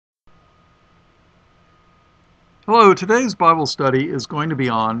Hello, today's Bible study is going to be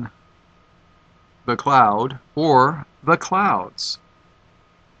on the cloud or the clouds.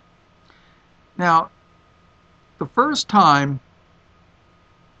 Now, the first time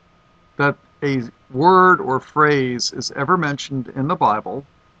that a word or phrase is ever mentioned in the Bible,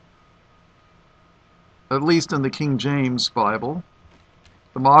 at least in the King James Bible,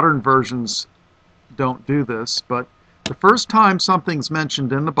 the modern versions don't do this, but the first time something's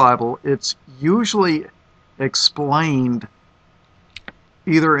mentioned in the Bible, it's usually explained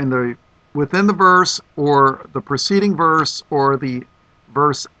either within the verse or the preceding verse or the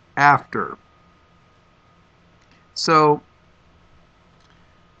verse after. So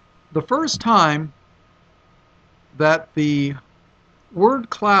the first time that the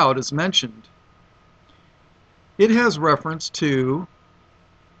word cloud is mentioned, it has reference to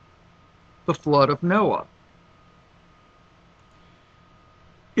the flood of Noah.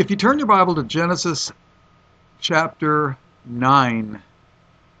 If you turn your Bible to Genesis chapter 9,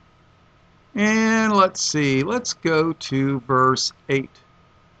 and let's go to verse 8.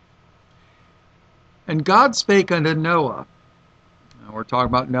 And God spake unto Noah, now we're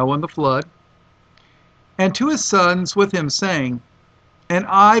talking about Noah and the flood, and to his sons with him, saying, And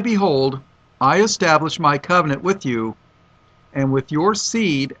I, behold, I establish my covenant with you, and with your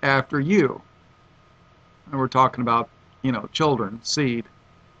seed after you. And we're talking about, children, seed.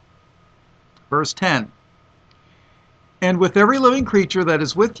 Verse 10. And with every living creature that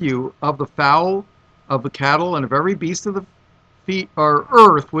is with you, of the fowl, of the cattle, and of every beast of the feet or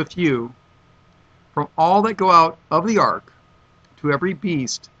earth with you, from all that go out of the ark, to every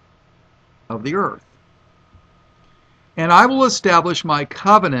beast of the earth. And I will establish my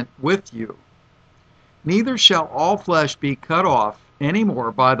covenant with you. Neither shall all flesh be cut off any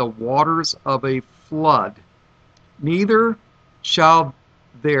more by the waters of a flood. Neither shall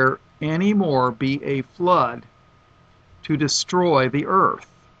there any more be a flood to destroy the earth.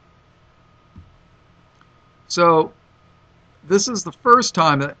 So this is the first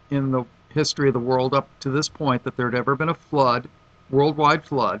time that in the history of the world up to this point that there had ever been a flood, worldwide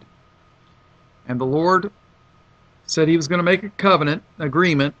flood. And the Lord said he was going to make a covenant,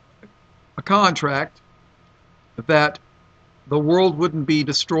 agreement, a contract, that the world wouldn't be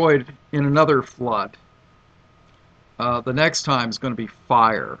destroyed in another flood. The next time is going to be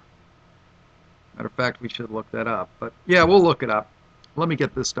fire. Matter of fact, we should look that up. But yeah, we'll look it up. Let me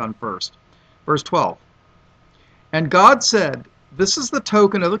get this done first. Verse 12. And God said, This is the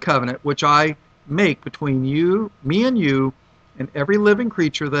token of the covenant which I make between me and you, and every living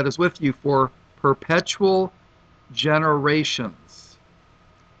creature that is with you for perpetual generations.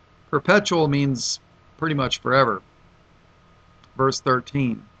 Perpetual means pretty much forever. Verse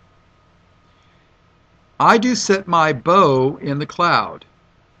 13. I do set my bow in the cloud.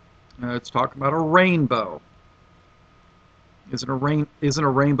 It's talking about a rainbow. Isn't a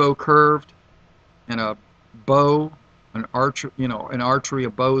rainbow curved? And a bow, an archery, a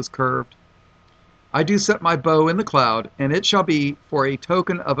bow is curved. I do set my bow in the cloud, and it shall be for a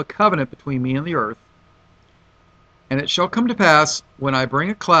token of a covenant between me and the earth. And it shall come to pass, when I bring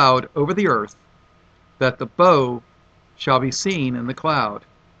a cloud over the earth, that the bow shall be seen in the cloud.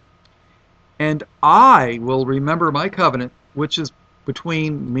 And I will remember my covenant, which is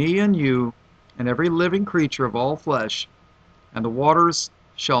between me and you and every living creature of all flesh, and the waters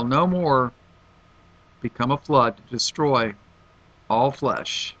shall no more become a flood to destroy all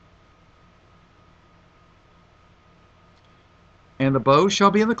flesh. And the bow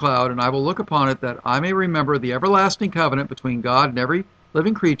shall be in the cloud, and I will look upon it, that I may remember the everlasting covenant between God and every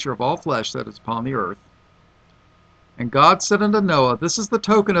living creature of all flesh that is upon the earth. And God said unto Noah, This is the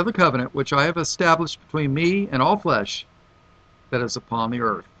token of the covenant which I have established between me and all flesh that is upon the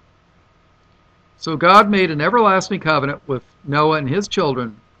earth. So God made an everlasting covenant with Noah and his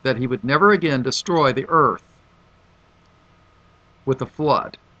children, that he would never again destroy the earth with a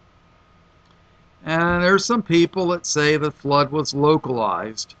flood. And there's some people that say the flood was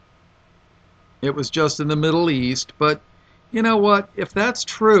localized. It was just in the Middle East. But you know what? If that's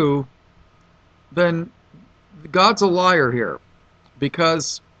true, then God's a liar here,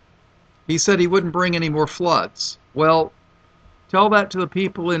 because he said he wouldn't bring any more floods. Well, tell that to the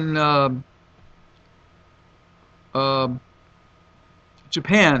people in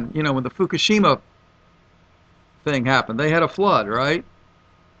Japan, when the Fukushima thing happened. They had a flood, right?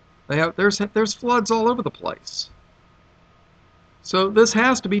 There's floods all over the place. So this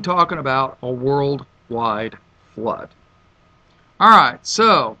has to be talking about a worldwide flood. All right,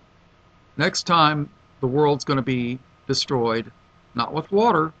 so next time the world's going to be destroyed, not with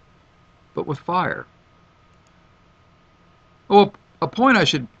water, but with fire. Oh, a point I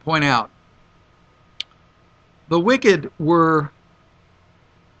should point out. The wicked were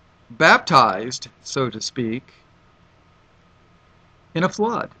baptized, so to speak, in a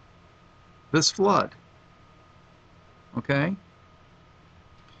flood. This flood. Okay?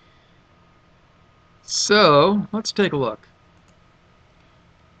 So, let's take a look.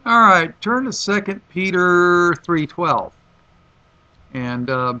 All right, turn to 2 Peter 3:12. And,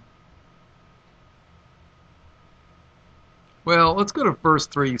 well, let's go to verse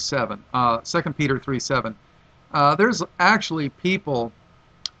 3:7. 2 Peter 3:7. There's actually people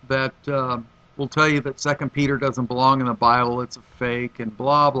that will tell you that 2 Peter doesn't belong in the Bible, it's a fake, and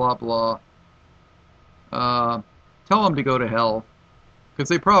blah, blah, blah. Tell them to go to hell, because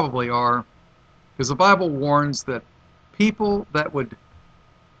they probably are. Because the Bible warns that people that would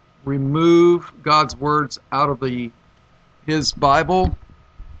remove God's words out of His Bible,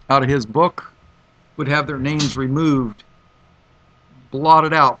 out of His book, would have their names removed,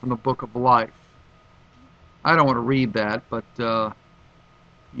 blotted out from the book of life. I don't want to read that, but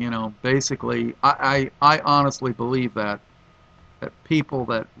basically, I honestly believe that people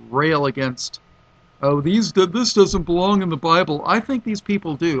that rail against, oh, this doesn't belong in the Bible, I think these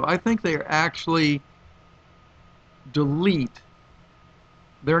people do. I think they actually delete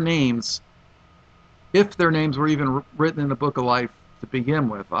their names, if their names were even written in the book of life to begin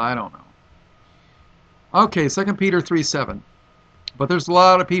with. I don't know. Okay, 2 Peter 3:7. But there's a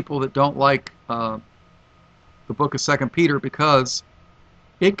lot of people that don't like the book of 2 Peter because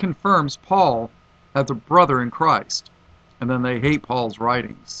it confirms Paul as a brother in Christ. And then they hate Paul's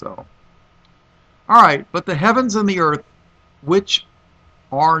writings. So, all right, but the heavens and the earth, which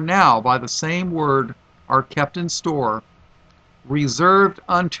are now by the same word, are kept in store, reserved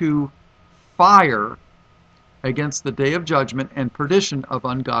unto fire against the day of judgment and perdition of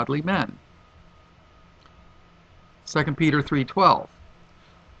ungodly men. 2 Peter 3:12.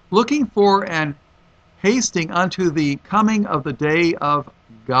 Looking for and hasting unto the coming of the day of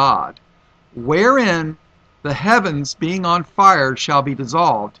God, wherein the heavens being on fire shall be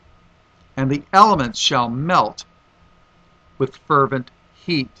dissolved, and the elements shall melt with fervent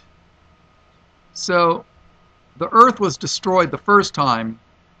heat. So the earth was destroyed the first time,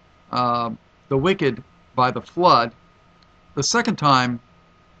 the wicked by the flood. The second time,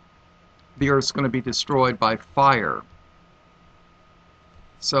 the earth's going to be destroyed by fire.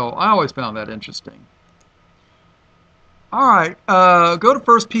 So I always found that interesting. All right, go to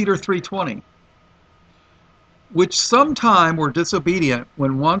 1 Peter 3:20. Which sometime were disobedient,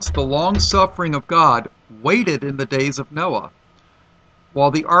 when once the long suffering of God waited in the days of Noah,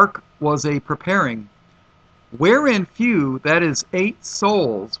 while the ark was a preparing, wherein few, that is, 8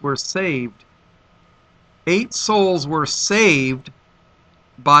 souls, were saved. 8 souls were saved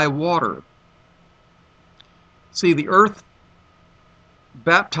by water. See, the earth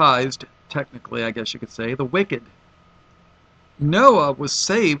baptized, technically, I guess you could say, the wicked. Noah was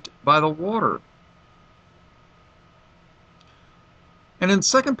saved by the water. And in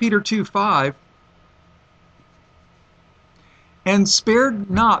 2 Peter 2:5, and spared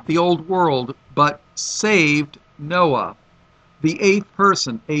not the old world, but saved Noah, the 8th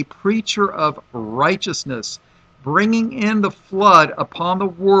person, a preacher of righteousness, bringing in the flood upon the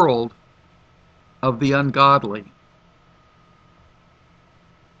world of the ungodly.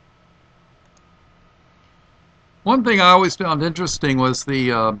 One thing I always found interesting was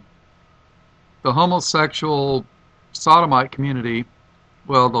the homosexual sodomite community.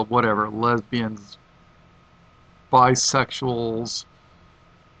 Well, the whatever, lesbians, bisexuals,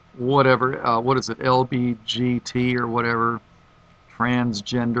 whatever, what is it, LBGT or whatever,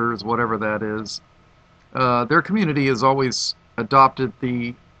 transgenders, whatever that is. Their community has always adopted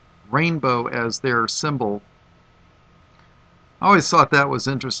the rainbow as their symbol. I always thought that was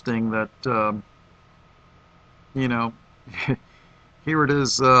interesting that, here it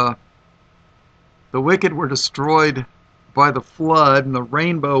is, the wicked were destroyed by the flood, and the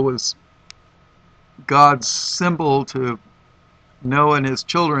rainbow was God's symbol to Noah and his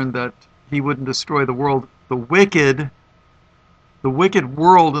children that he wouldn't destroy the world, the wicked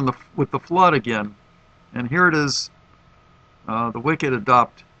world with the flood again. And here it is, the wicked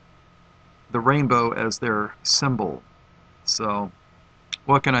adopt the rainbow as their symbol. So,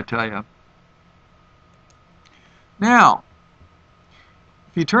 what can I tell you? Now,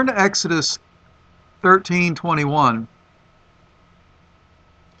 if you turn to Exodus 13:21,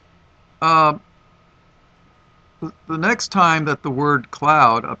 the next time that the word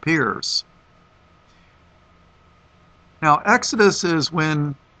cloud appears. Now, Exodus is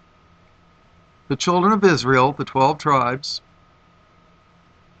when the children of Israel, the 12 tribes,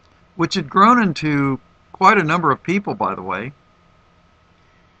 which had grown into quite a number of people, by the way,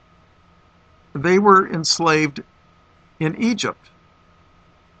 they were enslaved in Egypt.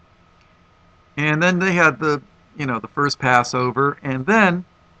 And then they had the first Passover, and then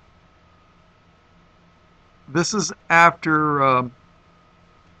this is after, and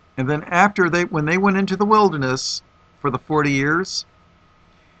then after when they went into the wilderness for the 40 years,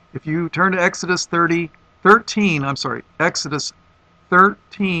 if you turn to Exodus 13, Exodus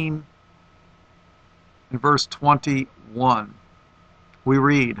 13 and verse 21, we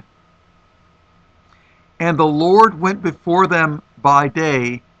read, "And the Lord went before them by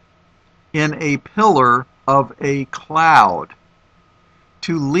day in a pillar of a cloud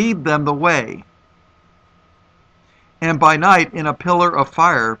to lead them the way, and by night in a pillar of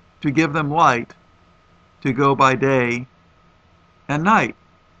fire to give them light to go by day and night.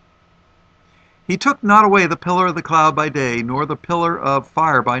 He took not away the pillar of the cloud by day, nor the pillar of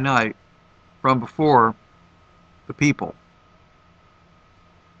fire by night from before the people."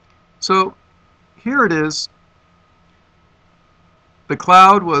 So here it is. The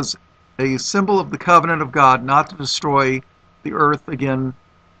cloud was a symbol of the covenant of God not to destroy the earth again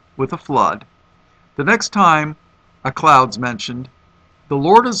with a flood. The next time a cloud's mentioned, the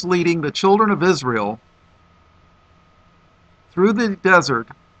Lord is leading the children of Israel through the desert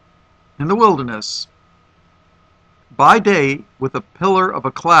in the wilderness by day with a pillar of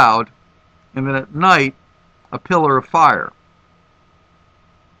a cloud, and then at night a pillar of fire.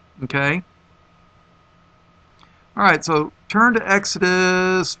 Okay? All right, so turn to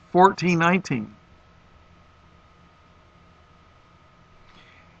Exodus 14:19.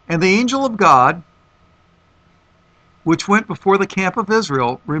 "And the angel of God, which went before the camp of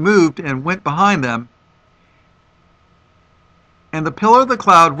Israel, removed and went behind them, and the pillar of the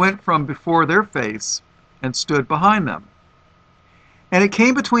cloud went from before their face and stood behind them. And it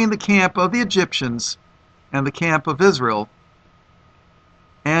came between the camp of the Egyptians and the camp of Israel,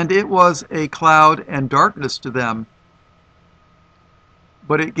 and it was a cloud and darkness to them,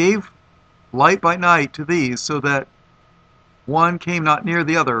 but it gave light by night to these, so that one came not near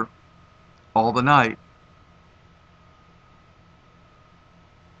the other all the night."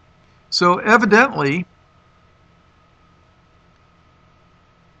 So evidently,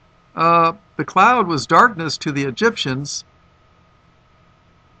 the cloud was darkness to the Egyptians,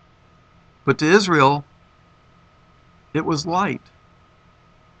 but to Israel, it was light.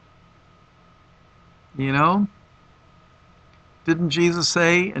 You know? Didn't Jesus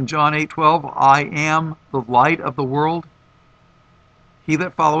say in John 8:12, "I am the light of the world. He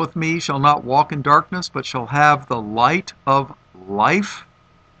that followeth me shall not walk in darkness, but shall have the light of life"?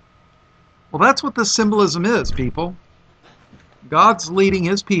 Well, that's what this symbolism is, people. God's leading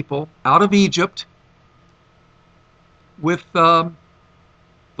his people out of Egypt with the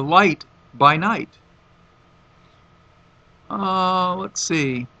light by night. Let's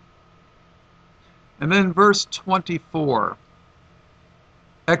see. And then verse 24.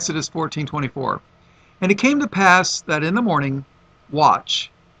 Exodus 14:24. "And it came to pass that in the morning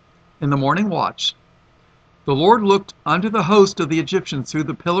watch, the Lord looked unto the host of the Egyptians through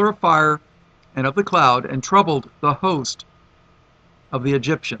the pillar of fire and of the cloud, and troubled the host of the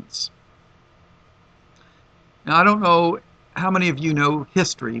Egyptians." Now, I don't know how many of you know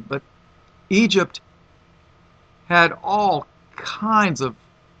history, but Egypt had all kinds of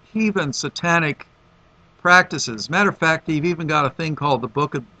heathen satanic practices. Matter of fact, they've even got a thing called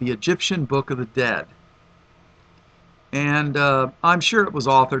the Egyptian Book of the Dead. And I'm sure it was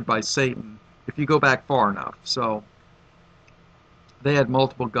authored by Satan, if you go back far enough. So they had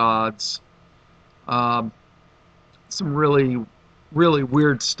multiple gods. Some really, really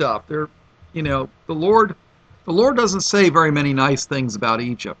weird stuff. The Lord doesn't say very many nice things about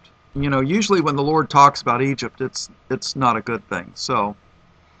Egypt. Usually when the Lord talks about Egypt, it's not a good thing. So,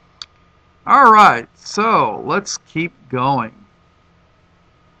 all right, so let's keep going.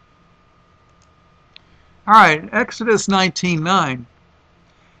 All right, Exodus 19:9.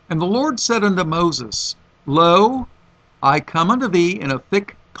 "And the Lord said unto Moses, Lo, I come unto thee in a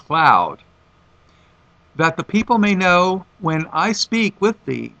thick cloud, that the people may know when I speak with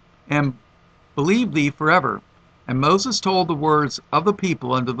thee, and believe thee forever. And Moses told the words of the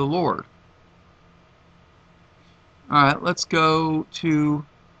people unto the Lord." All right, let's go to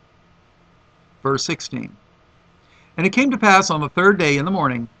verse 16. "And it came to pass on the third day in the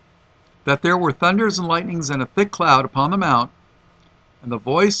morning, that there were thunders and lightnings and a thick cloud upon the mount, and the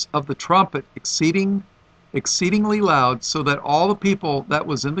voice of the trumpet exceedingly loud, so that all the people that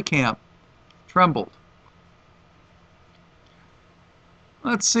was in the camp trembled."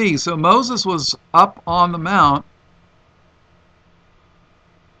 Let's see, so Moses was up on the mount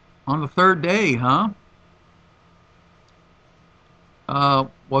on the third day, huh?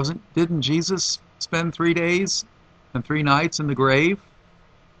 Didn't Jesus spend 3 days and 3 nights in the grave?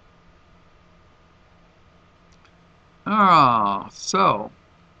 So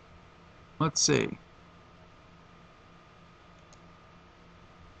let's see.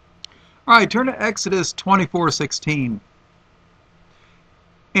 All right, turn to Exodus 24:16.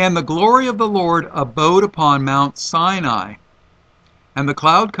 And the glory of the Lord abode upon Mount Sinai, and the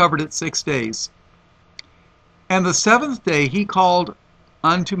cloud covered it 6 days. And the 7th day he called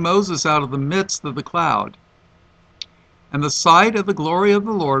unto Moses out of the midst of the cloud. And the sight of the glory of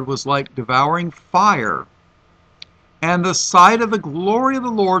the Lord was like devouring fire. And the sight of the glory of the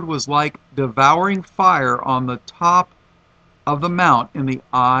Lord was like devouring fire on the top of the mount in the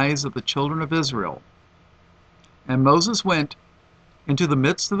eyes of the children of Israel. And Moses went into the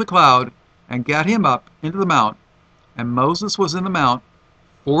midst of the cloud and gat him up into the mount. And Moses was in the mount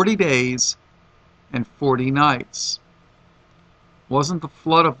 40 days and 40 nights. Wasn't the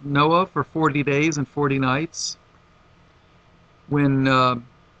flood of Noah for 40 days and 40 nights? When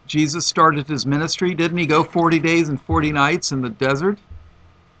Jesus started his ministry, didn't he go 40 days and 40 nights in the desert?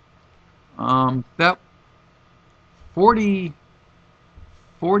 That 40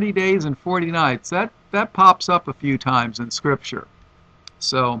 days and 40 nights, that pops up a few times in Scripture.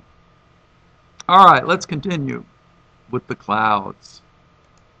 So, all right, let's continue with the clouds.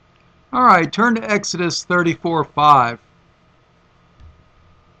 All right, turn to Exodus 34:5.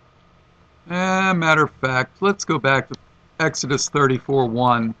 Matter of fact, let's go back to Exodus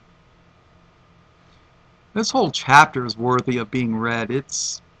 34:1. This whole chapter is worthy of being read.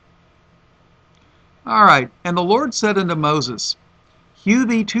 All right. And the Lord said unto Moses, Hew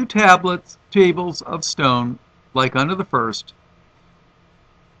thee 2 tables of stone, like unto the first,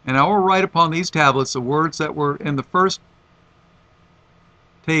 and I will write upon these tablets the words that were in the first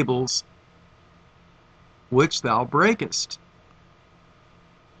tables, which thou breakest.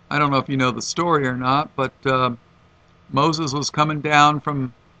 I don't know if you know the story or not, but Moses was coming down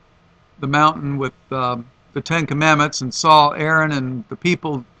from the mountain with the 10 Commandments and saw Aaron and the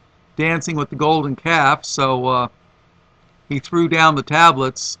people dancing with the golden calf, so he threw down the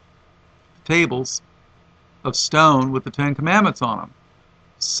tables of stone with the 10 Commandments on them.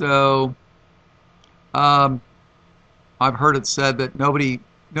 So I've heard it said that nobody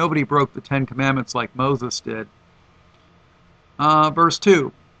broke the 10 Commandments like Moses did. Verse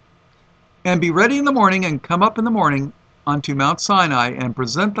 2. And be ready in the morning, and come up in the morning unto Mount Sinai, and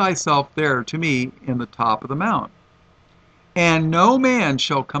present thyself there to me in the top of the mount. And no man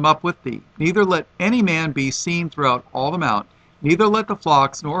shall come up with thee, neither let any man be seen throughout all the mount, neither let the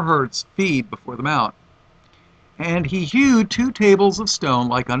flocks nor herds feed before the mount. And he hewed 2 tables of stone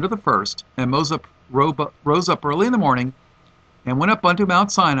like unto the first, and Moses rose up early in the morning, and went up unto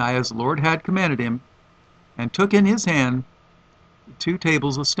Mount Sinai as the Lord had commanded him, and took in his hand the 2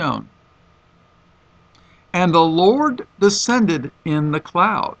 tables of stone. And the Lord descended in the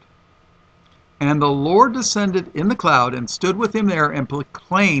cloud. And the Lord descended in the cloud, and stood with him there, and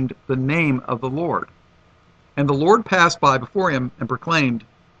proclaimed the name of the Lord. And the Lord passed by before him, and proclaimed,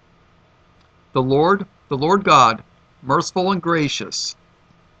 the Lord God, merciful and gracious,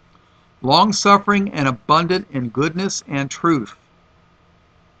 long-suffering and abundant in goodness and truth,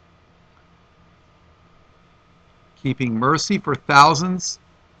 keeping mercy for thousands,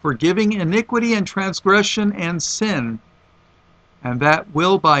 forgiving iniquity and transgression and sin, and that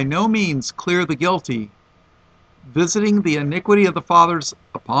will by no means clear the guilty, visiting the iniquity of the fathers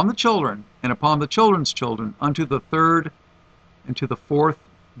upon the children, and upon the children's children, unto the 3rd and to the 4th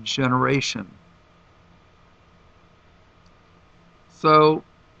generation. So,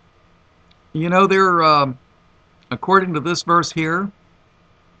 there, according to this verse here,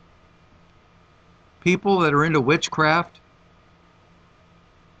 people that are into witchcraft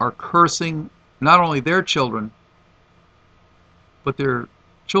are cursing not only their children, but their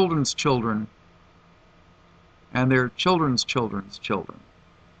children's children and their children's children's children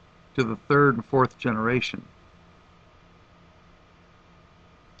to the 3rd and 4th generation.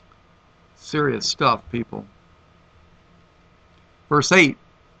 Serious stuff, people. Verse 8.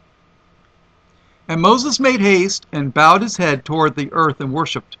 And Moses made haste and bowed his head toward the earth and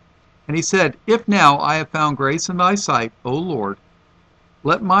worshipped. And he said, If now I have found grace in thy sight, O Lord,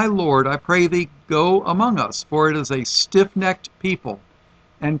 let my Lord, I pray thee, go among us, for it is a stiff-necked people,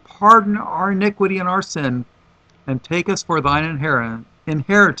 and pardon our iniquity and our sin, and take us for thine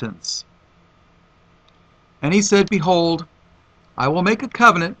inheritance. And he said, Behold, I will make a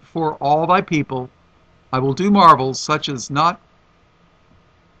covenant for all thy people. I will do marvels such as not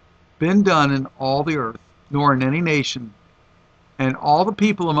been done in all the earth, nor in any nation. And all the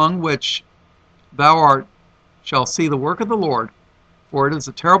people among which thou art shall see the work of the Lord, for it is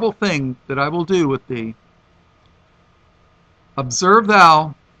a terrible thing that I will do with thee. Observe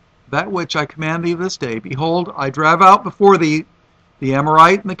thou that which I command thee this day. Behold, I drive out before thee the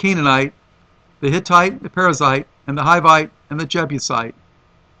Amorite and the Canaanite, the Hittite, the Perizzite, and the Hivite, and the Jebusite.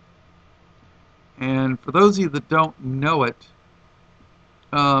 And for those of you that don't know it,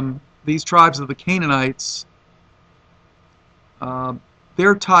 these tribes of the Canaanites,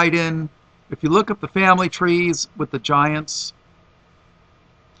 they're tied in. If you look up the family trees with the giants,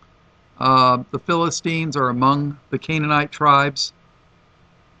 the Philistines are among the Canaanite tribes.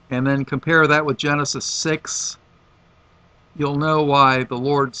 And then compare that with Genesis 6. You'll know why the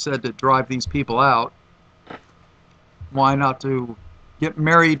Lord said to drive these people out. Why not to get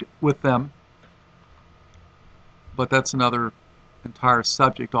married with them. But that's another entire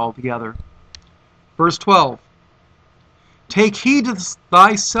subject altogether. Verse 12. Take heed to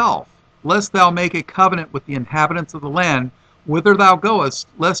thyself, lest thou make a covenant with the inhabitants of the land, whither thou goest,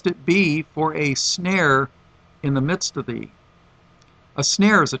 lest it be for a snare in the midst of thee. A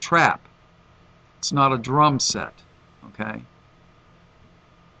snare is a trap. It's not a drum set. Okay?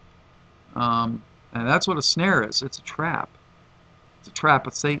 And that's what a snare is. It's a trap. It's a trap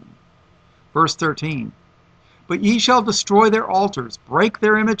of Satan. Verse 13. But ye shall destroy their altars, break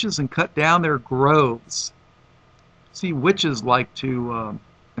their images, and cut down their groves. See, witches like to,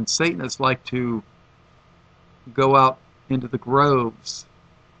 and Satanists like to go out into the groves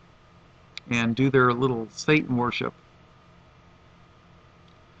and do their little Satan worship.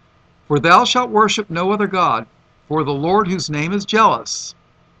 For thou shalt worship no other God, for the Lord whose name is jealous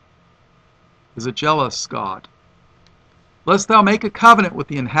is a jealous God. Lest thou make a covenant with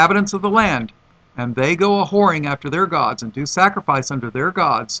the inhabitants of the land, and they go a-whoring after their gods, and do sacrifice unto their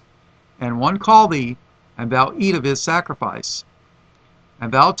gods, and one call thee, and thou eat of his sacrifice.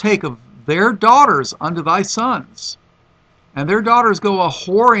 And thou take of their daughters unto thy sons, and their daughters go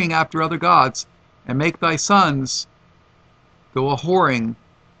a-whoring after other gods, and make thy sons go a-whoring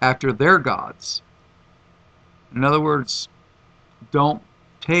after their gods. In other words, don't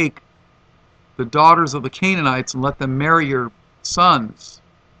take the daughters of the Canaanites and let them marry your sons.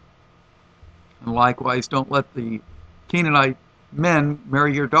 And likewise, don't let the Canaanite men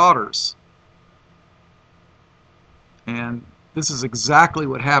marry your daughters. And this is exactly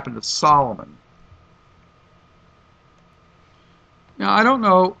what happened to Solomon. Now, I don't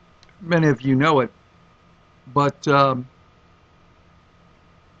know, many of you know it, but in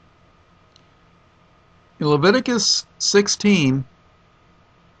Leviticus 16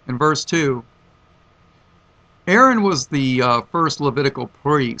 and verse 2, Aaron was the first Levitical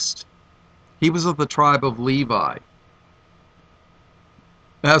priest. He was of the tribe of Levi,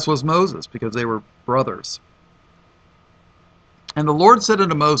 as was Moses, because they were brothers. And the Lord said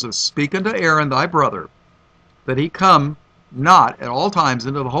unto Moses, Speak unto Aaron thy brother, that he come not at all times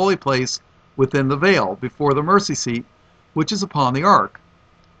into the holy place within the veil, before the mercy seat, which is upon the ark,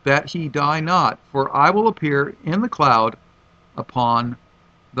 that he die not, for I will appear in the cloud upon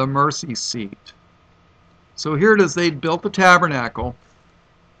the mercy seat. So here it is, they'd built the tabernacle,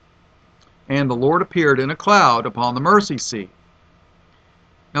 and the Lord appeared in a cloud upon the mercy seat.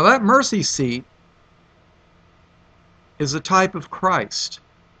 Now that mercy seat is a type of Christ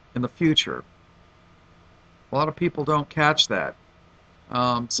in the future. A lot of people don't catch that.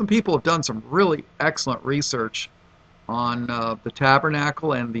 Some people have done some really excellent research on the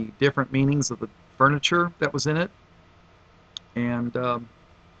tabernacle and the different meanings of the furniture that was in it. And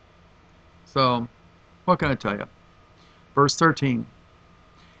so, what can I tell you? Verse 13.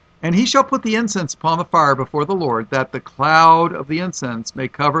 And he shall put the incense upon the fire before the Lord, that the cloud of the incense may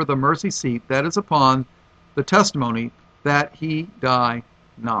cover the mercy seat that is upon the testimony, that he die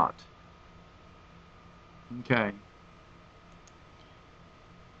not. Okay.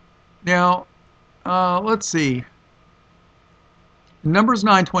 Now, let's see. Numbers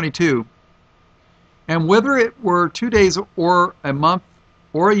 9:22. And whether it were 2 days or a month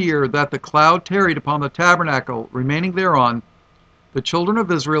or a year that the cloud tarried upon the tabernacle remaining thereon, the children of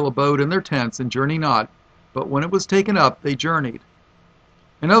Israel abode in their tents and journeyed not, but when it was taken up, they journeyed.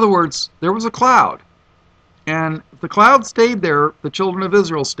 In other words, there was a cloud. And if the cloud stayed there, the children of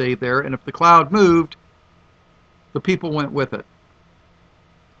Israel stayed there. And if the cloud moved, the people went with it.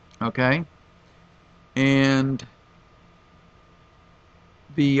 Okay? And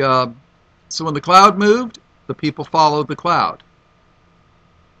so when the cloud moved, the people followed the cloud.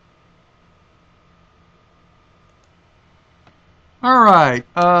 All right,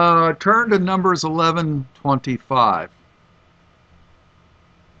 turn to Numbers 11:25.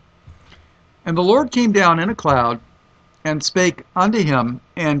 And the Lord came down in a cloud, and spake unto him,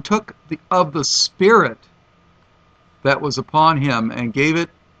 and took of the Spirit that was upon him, and gave it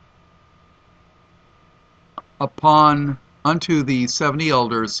upon unto the 70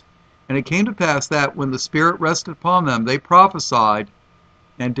 elders. And it came to pass that when the Spirit rested upon them, they prophesied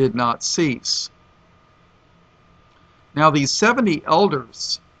and did not cease. Now these 70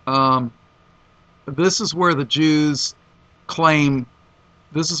 elders, this is where the Jews claim,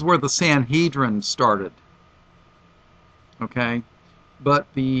 this is where the Sanhedrin started. Okay? But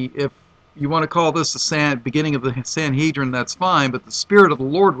if you want to call this the beginning of the Sanhedrin, that's fine, but the Spirit of the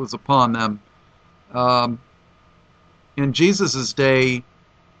Lord was upon them. In Jesus' day,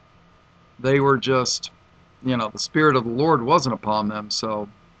 they were just, the Spirit of the Lord wasn't upon them, so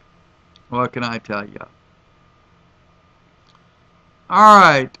what can I tell you? All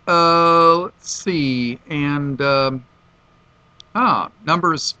right, let's see, and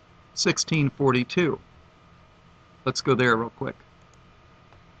Numbers 16:42. Let's go there real quick.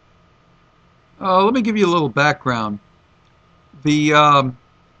 Let me give you a little background. There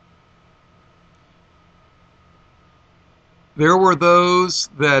were those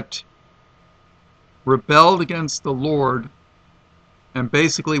that rebelled against the Lord and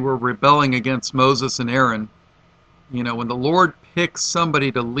basically were rebelling against Moses and Aaron. When the Lord picks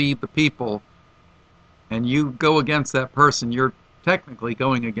somebody to lead the people and you go against that person, you're technically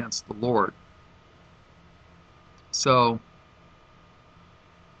going against the Lord. So,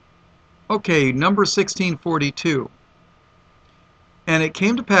 okay, Numbers 16:42. And it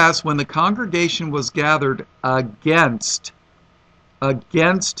came to pass when the congregation was gathered against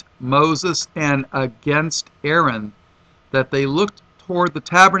Moses and against Aaron, that they looked toward the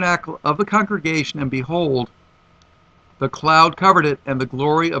tabernacle of the congregation, and behold, the cloud covered it, and the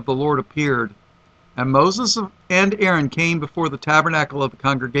glory of the Lord appeared. And Moses and Aaron came before the tabernacle of the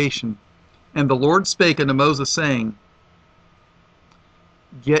congregation. And the Lord spake unto Moses, saying,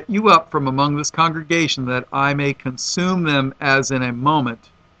 Get you up from among this congregation, that I may consume them as in a moment.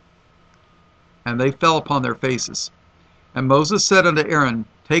 And they fell upon their faces. And Moses said unto Aaron,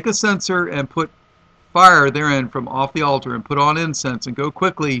 Take a censer, and put fire therein from off the altar, and put on incense, and go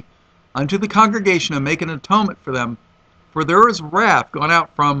quickly unto the congregation, and make an atonement for them. For there is wrath gone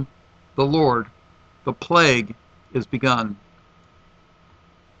out from the Lord, the plague is begun.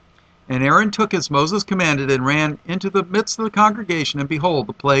 And Aaron took as Moses commanded, and ran into the midst of the congregation, and behold,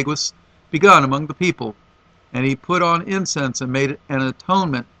 the plague was begun among the people. And he put on incense, and made an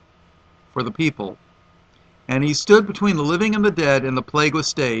atonement for the people. And he stood between the living and the dead, and the plague was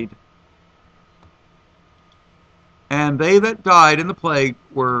stayed. And they that died in the plague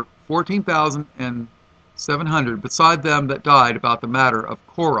were 14,700, beside them that died about the matter of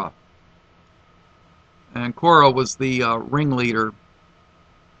Korah. And Korah was the ringleader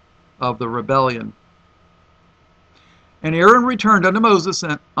of the rebellion. And Aaron returned unto Moses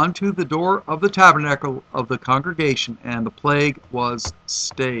and unto the door of the tabernacle of the congregation, and the plague was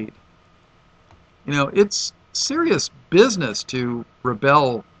stayed. It's serious business to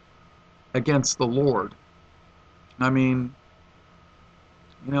rebel against the Lord. I mean,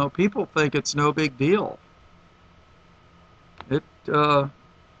 people think it's no big deal.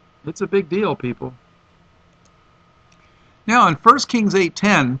 It's a big deal, people. Now, in 1 Kings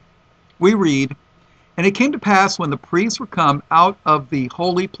 8:10, we read, And it came to pass when the priests were come out of the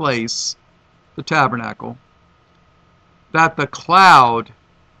holy place, the tabernacle, that the cloud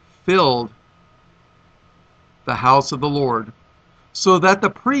filled the house of the Lord, so that the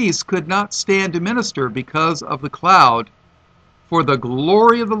priests could not stand to minister because of the cloud, for the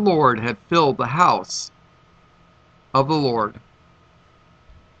glory of the Lord had filled the house of the Lord.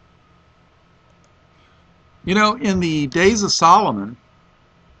 In the days of Solomon,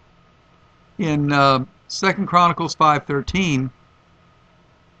 in 2 Chronicles 5:13,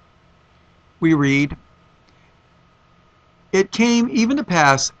 we read, It came even to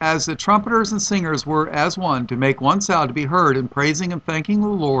pass, as the trumpeters and singers were as one, to make one sound to be heard in praising and thanking the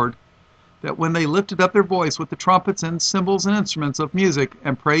Lord, that when they lifted up their voice with the trumpets and cymbals and instruments of music,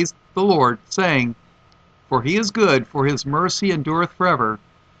 and praised the Lord, saying, For he is good, for his mercy endureth forever,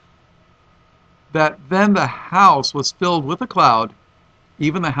 that then the house was filled with a cloud,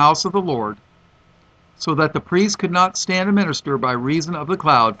 even the house of the Lord, so that the priests could not stand to minister by reason of the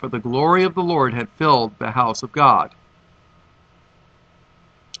cloud, for the glory of the Lord had filled the house of God.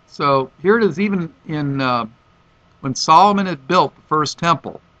 So here it is, even in when Solomon had built the first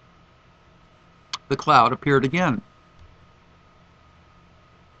temple, the cloud appeared again.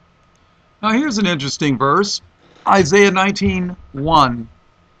 Now here's an interesting verse, Isaiah 19:1.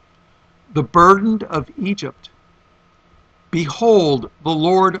 The burden of Egypt. Behold, the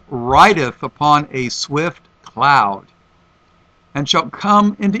Lord rideth upon a swift cloud, and shall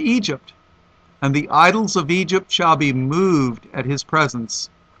come into Egypt, And the idols of Egypt shall be moved at his presence,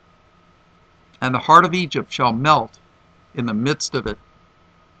 and the heart of Egypt shall melt in the midst of it.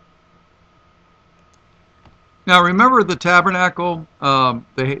 Now remember the tabernacle,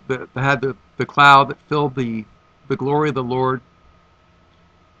 they had the cloud that filled the glory of the Lord.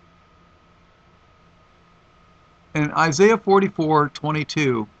 In Isaiah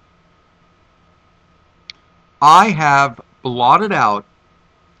 44:22, I have blotted out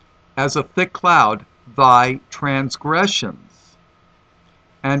as a thick cloud thy transgressions,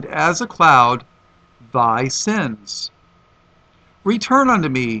 and as a cloud thy sins. Return unto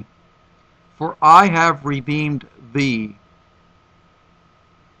me, for I have redeemed thee.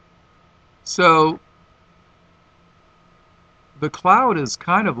 So the cloud is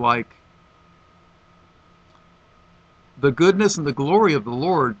kind of like the goodness and the glory of the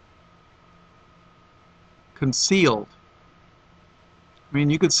Lord concealed. I mean,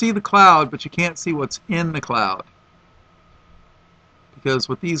 you could see the cloud, but you can't see what's in the cloud. Because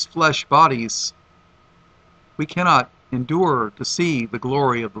with these flesh bodies, we cannot endure to see the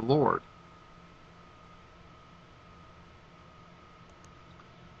glory of the Lord.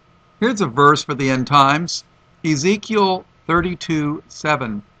 Here's a verse for the end times, Ezekiel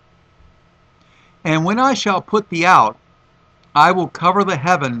 32:7. And when I shall put thee out, I will cover the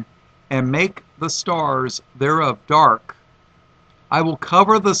heaven and make the stars thereof dark. I will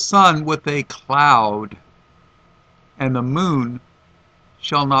cover the sun with a cloud, and the moon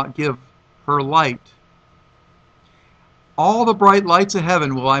shall not give her light. All the bright lights of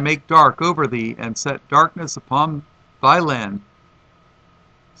heaven will I make dark over thee, and set darkness upon thy land,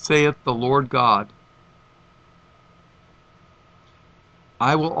 saith the Lord God.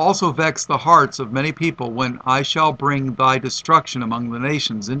 I will also vex the hearts of many people when I shall bring thy destruction among the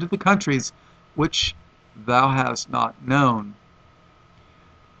nations into the countries which thou hast not known.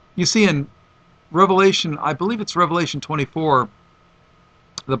 You see, in Revelation, I believe it's Revelation 24,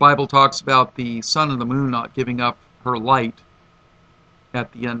 the Bible talks about the sun and the moon not giving up her light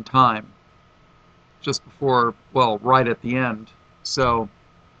at the end time. Just before, well, right at the end. So,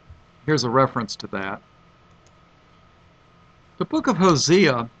 here's a reference to that. The book of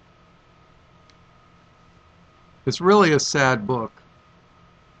Hosea is really a sad book.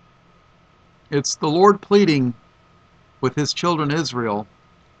 It's the Lord pleading with his children Israel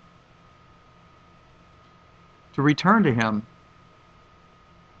to return to him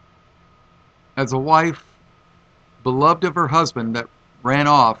as a wife beloved of her husband that ran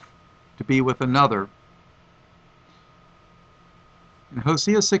off to be with another. In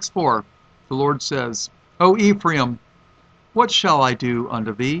Hosea 6:4, the Lord says, O Ephraim, what shall I do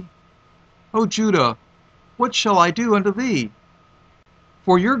unto thee? O Judah, what shall I do unto thee?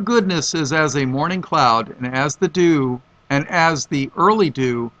 For your goodness is as a morning cloud, and as the dew, and as the early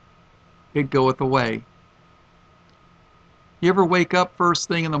dew, it goeth away. You ever wake up first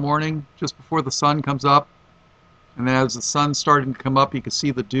thing in the morning, just before the sun comes up, and then as the sun's starting to come up, you can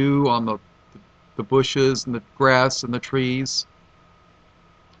see the dew on the bushes and the grass and the trees.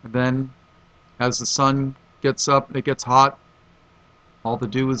 And then as the sun gets up and it gets hot, all the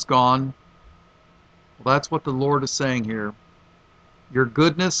dew is gone. Well, that's what the Lord is saying here. Your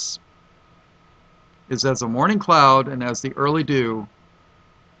goodness is as a morning cloud and as the early dew.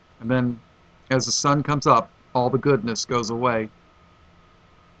 And then as the sun comes up, all the goodness goes away.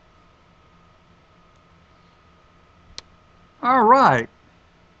 All right.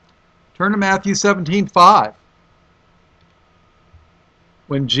 Turn to Matthew 17:5.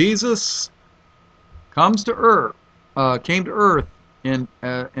 When Jesus came to earth in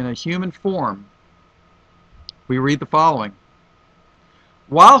a human form, we read the following.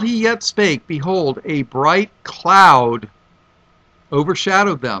 While he yet spake, behold, a bright cloud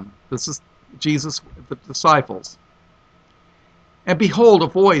overshadowed them. This is Jesus, the disciples. And behold, a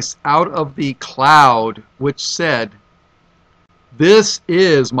voice out of the cloud, which said, This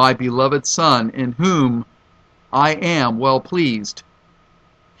is my beloved Son, in whom I am well pleased.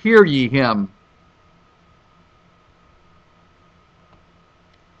 Hear ye him.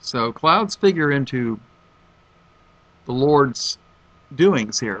 So clouds figure into the Lord's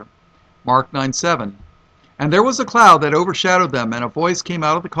doings here. Mark 9:7. And there was a cloud that overshadowed them, and a voice came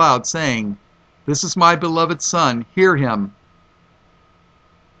out of the cloud, saying, This is my beloved Son, hear him.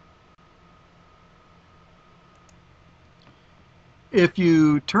 If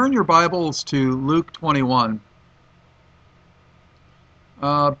you turn your Bibles to Luke 21,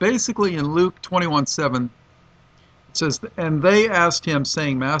 basically in Luke 21:7, it says, And they asked him,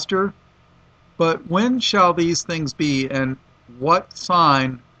 saying, Master, but when shall these things be, and what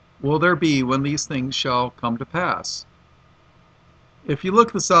sign will there be when these things shall come to pass? If you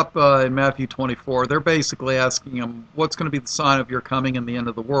look this up in Matthew 24, they're basically asking him, what's going to be the sign of your coming and the end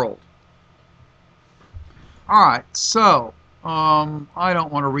of the world? All right, so I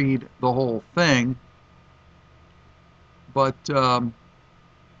don't want to read the whole thing, but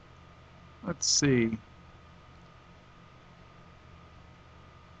let's see.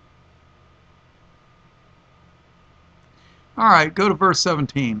 All right, go to verse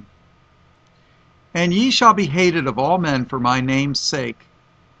 17. And ye shall be hated of all men for my name's sake.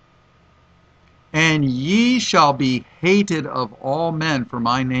 And ye shall be hated of all men for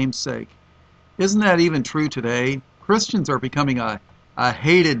my name's sake. Isn't that even true today? Christians are becoming a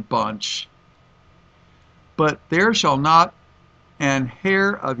hated bunch. But there shall not an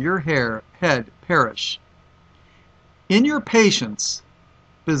hair of your head perish. In your patience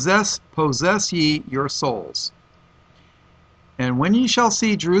possess ye your souls. And when ye shall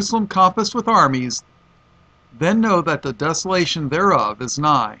see Jerusalem compassed with armies, then know that the desolation thereof is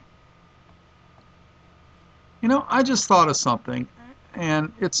nigh. You know, I just thought of something,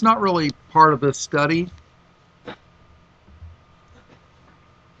 and it's not really part of this study.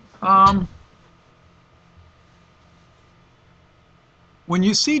 When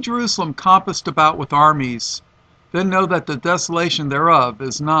you see Jerusalem compassed about with armies, then know that the desolation thereof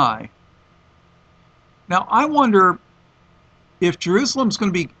is nigh. Now, I wonder if Jerusalem's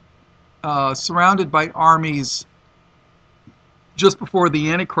going to be surrounded by armies just before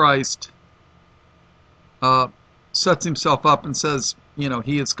the Antichrist sets himself up and says, you know,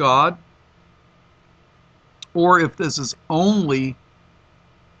 he is God, or if this is only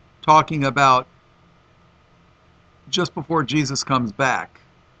talking about just before Jesus comes back.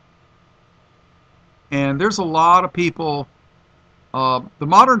 And there's a lot of people, the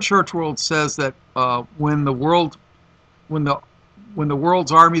modern church world says that when the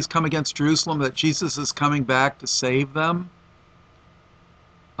world's armies come against Jerusalem, that Jesus is coming back to save them.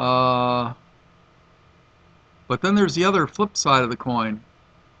 But then there's the other flip side of the coin,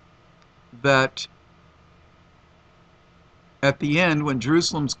 that at the end, when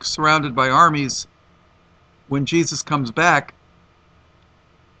Jerusalem's surrounded by armies, when Jesus comes back,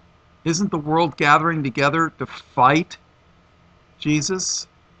 isn't the world gathering together to fight Jesus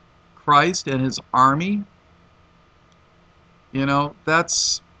Christ and his army? You know,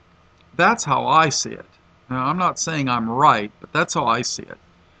 that's how I see it. Now, I'm not saying I'm right, but that's how I see it.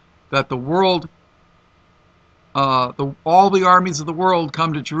 That the world, all the armies of the world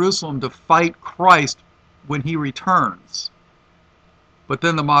come to Jerusalem to fight Christ when he returns. But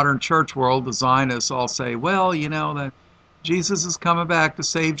then the modern church world, the Zionists, all say, well, you know, that Jesus is coming back to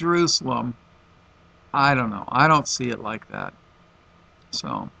save Jerusalem. I don't know. I don't see it like that.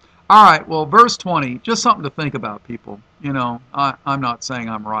 So, all right, well, verse 20, just something to think about, people. You know, I'm not saying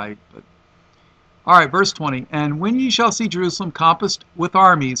I'm right, but all right, verse 20. And when ye shall see Jerusalem compassed with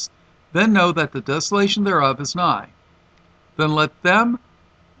armies, then know that the desolation thereof is nigh. Then let them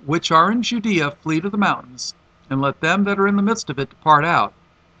which are in Judea flee to the mountains, and let them that are in the midst of it depart out,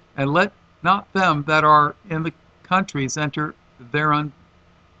 and let not them that are in the countries enter thereinto.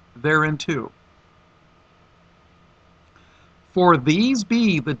 For these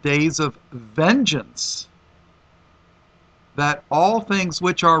be the days of vengeance, that all things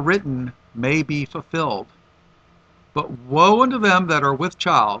which are written may be fulfilled. But woe unto them that are with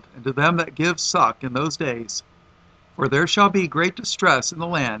child, and to them that give suck in those days, for there shall be great distress in the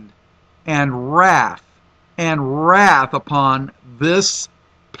land, and wrath upon this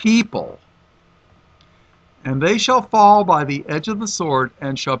people. And they shall fall by the edge of the sword,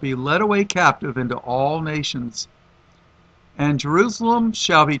 and shall be led away captive into all nations. And Jerusalem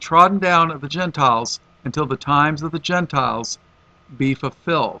shall be trodden down of the Gentiles, until the times of the Gentiles be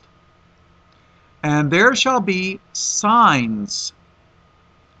fulfilled. And there shall be signs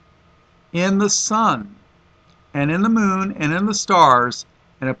in the sun, and in the moon, and in the stars,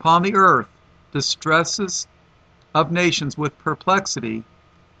 and upon the earth, distresses of nations with perplexity,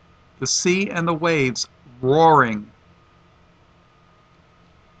 the sea and the waves roaring.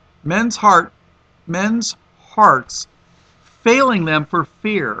 Men's hearts failing them for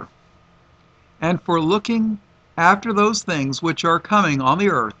fear, and for looking after those things which are coming on the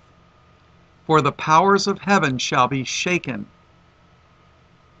earth, for the powers of heaven shall be shaken.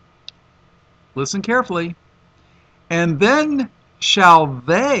 Listen carefully. And then shall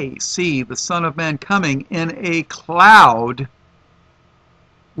they see the Son of Man coming in a cloud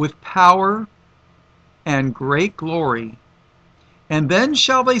with power and great glory. And then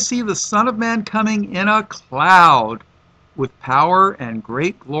shall they see the Son of Man coming in a cloud with power and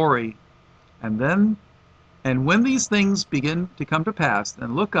great glory. And when these things begin to come to pass,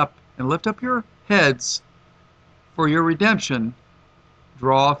 then look up and lift up your heads, for your redemption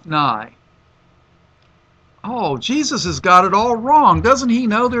draweth nigh. Oh, Jesus has got it all wrong. Doesn't he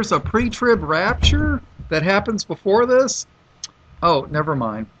know there's a pre-trib rapture that happens before this? Oh, never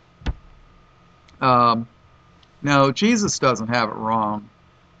mind. No, Jesus doesn't have it wrong.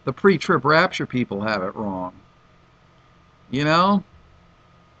 The pre-trib rapture people have it wrong. You know,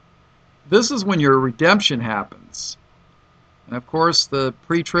 this is when your redemption happens. And of course, the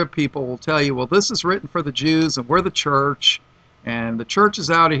pre-trib people will tell you, well, this is written for the Jews, and we're the church, and the church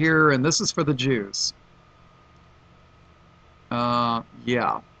is out of here, and this is for the Jews.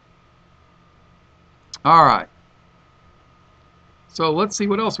 Yeah. All right. So let's see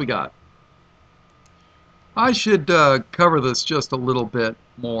what else we got. I should cover this just a little bit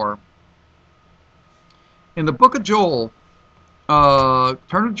more. In the book of Joel, turn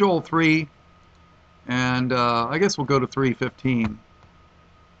to Joel 3, and I guess we'll go to 3:15.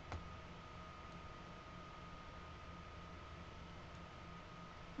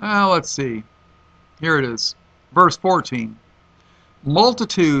 Let's see. Here it is. Verse 14.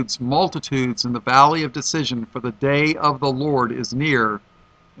 Multitudes, multitudes in the valley of decision, for the day of the Lord is near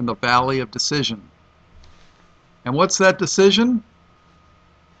in the valley of decision. And what's that decision?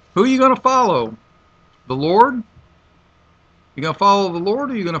 Who are you going to follow? The Lord? You going to follow the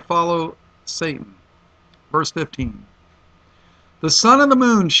Lord, or are you going to follow Satan? Verse 15. The sun and the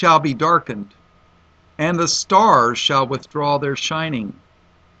moon shall be darkened, and the stars shall withdraw their shining.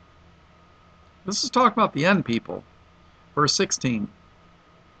 This is talking about the end people. Verse 16.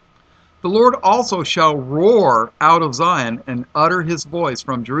 The Lord also shall roar out of Zion and utter his voice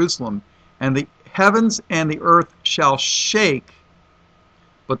from Jerusalem, and the heavens and the earth shall shake,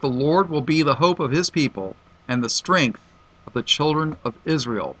 but the Lord will be the hope of his people and the strength of the children of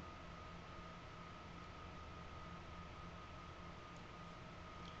Israel.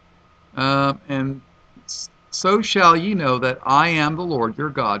 And so shall ye know that I am the Lord your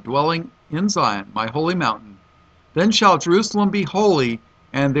God, dwelling in Zion, my holy mountain. Then shall Jerusalem be holy,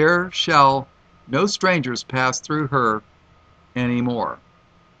 and there shall no strangers pass through her any more.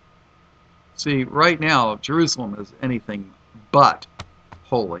 See, right now, Jerusalem is anything but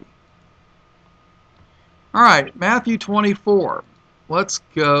holy. All right, Matthew 24. Let's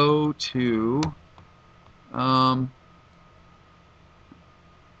go to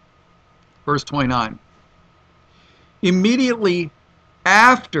verse 29. Immediately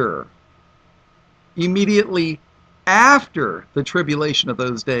after the tribulation of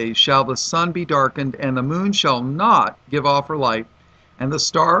those days shall the sun be darkened, and the moon shall not give off her light, and the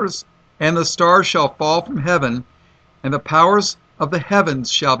stars shall fall from heaven, and the powers of the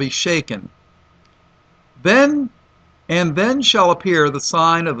heavens shall be shaken. Then shall appear the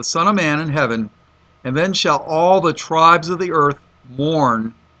sign of the Son of Man in heaven, and then shall all the tribes of the earth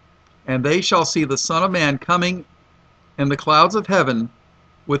mourn, and they shall see the Son of Man coming in the clouds of heaven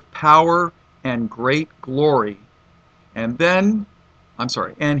with power and great glory. And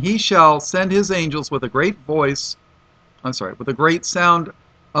he shall send his angels with a great sound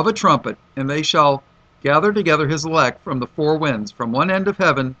of a trumpet, and they shall gather together his elect from the four winds, from one end of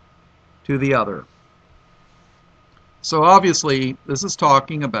heaven to the other. So obviously, this is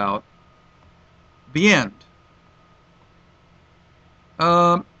talking about the end.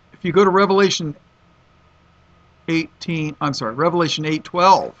 If you go to Revelation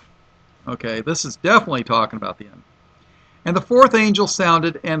 8:12, okay, this is definitely talking about the end. And the fourth angel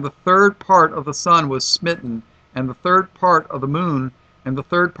sounded, and the third part of the sun was smitten, and the third part of the moon, and the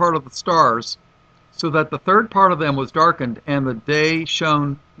third part of the stars, so that the third part of them was darkened, and the day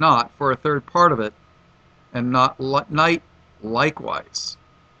shone not for a third part of it, and not night likewise.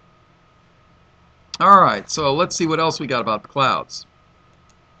 All right, so let's see what else we got about the clouds.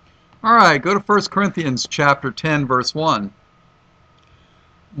 All right, go to 1 Corinthians chapter 10, verse 1.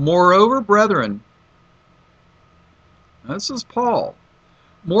 Moreover, brethren, this is Paul.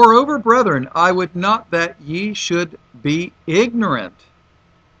 Moreover, brethren, I would not that ye should be ignorant,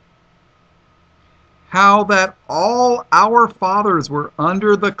 how that all our fathers were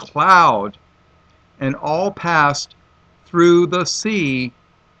under the cloud, and all passed through the sea,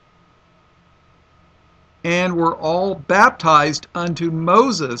 and were all baptized unto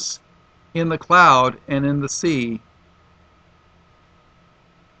Moses in the cloud and in the sea,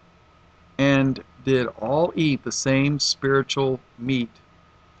 and did all eat the same spiritual meat,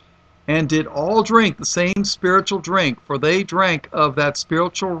 and did all drink the same spiritual drink, for they drank of that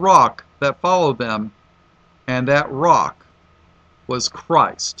spiritual rock that followed them, and that rock was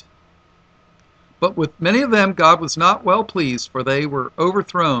Christ. But with many of them God was not well pleased, for they were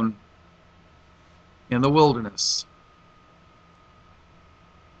overthrown in the wilderness.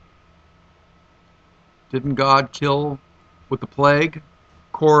 Didn't God kill with the plague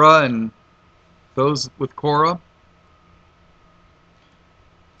Korah and those with Korah.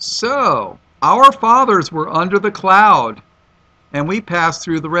 So, our fathers were under the cloud, and we passed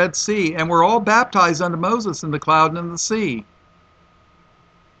through the Red Sea, and were all baptized unto Moses in the cloud and in the sea.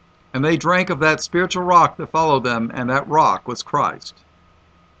 And they drank of that spiritual rock that followed them, and that rock was Christ.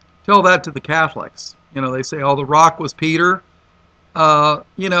 Tell that to the Catholics. They say, oh, the rock was Peter. I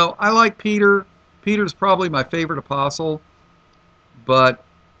like Peter. Peter's probably my favorite apostle. But,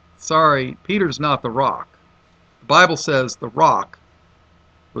 sorry, Peter's not the rock. The Bible says the rock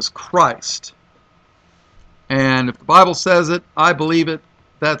was Christ. And if the Bible says it, I believe it.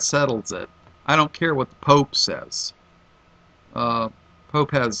 That settles it. I don't care what the Pope says.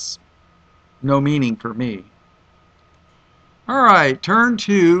 Pope has no meaning for me. All right, turn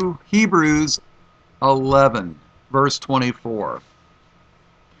to Hebrews 11, verse 24.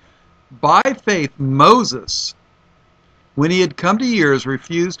 By faith, Moses, when he had come to years,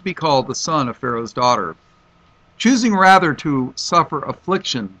 refused to be called the son of Pharaoh's daughter, choosing rather to suffer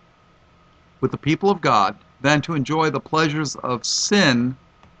affliction with the people of God than to enjoy the pleasures of sin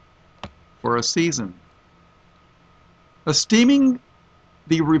for a season, esteeming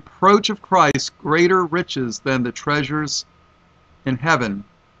the reproach of Christ greater riches than the treasures in heaven,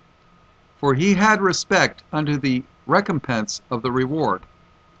 for he had respect unto the recompense of the reward.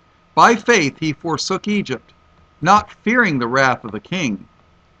 By faith he forsook Egypt, not fearing the wrath of the king,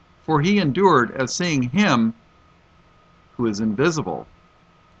 for he endured as seeing him who is invisible.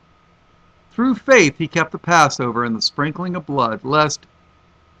 Through faith he kept the Passover and the sprinkling of blood, lest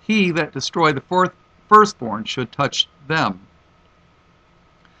he that destroyed the firstborn should touch them.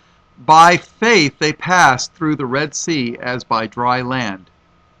 By faith they passed through the Red Sea as by dry land,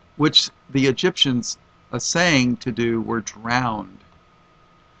 which the Egyptians, essaying to do, were drowned.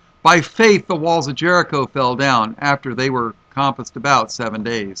 By faith the walls of Jericho fell down after they were compassed about 7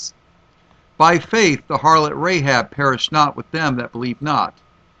 days. By faith the harlot Rahab perished not with them that believed not,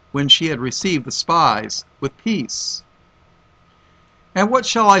 when she had received the spies with peace. And what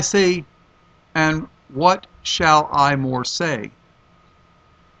shall I say, and what shall I more say?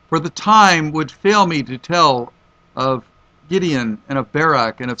 For the time would fail me to tell of Gideon, and of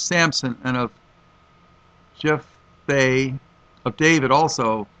Barak, and of Samson, and of Jephthah, of David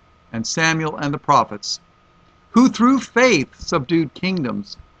also, and Samuel and the prophets, who through faith subdued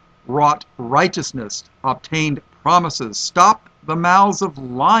kingdoms, wrought righteousness, obtained promises, stopped the mouths of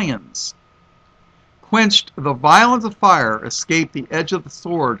lions, quenched the violence of fire, escaped the edge of the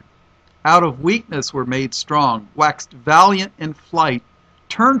sword, out of weakness were made strong, waxed valiant in flight,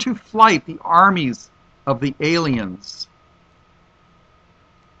 turned to flight the armies of the aliens.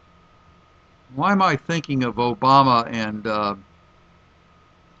 Why am I thinking of Obama and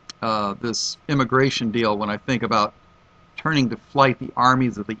this immigration deal when I think about turning to flight the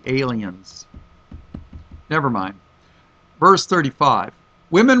armies of the aliens? Never mind. Verse 35.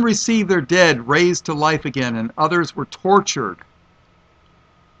 Women received their dead raised to life again, and others were tortured,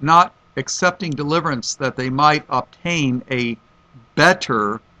 not accepting deliverance that they might obtain a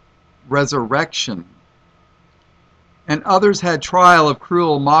better resurrection. And others had trial of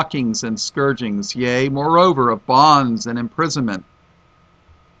cruel mockings and scourgings, yea, moreover, of bonds and imprisonment.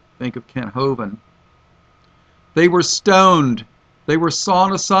 Think of Kent Hovind. They were stoned, they were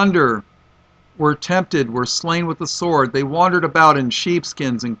sawn asunder, were tempted, were slain with the sword. They wandered about in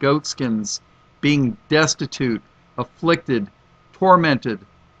sheepskins and goatskins, being destitute, afflicted, tormented,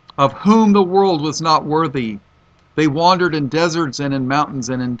 of whom the world was not worthy. They wandered in deserts and in mountains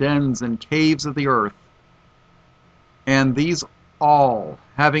and in dens and caves of the earth. And these all,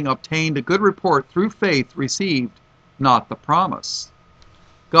 having obtained a good report through faith, received not the promise,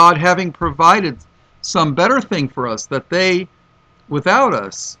 God having provided some better thing for us, that they, without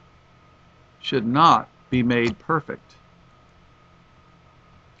us, should not be made perfect.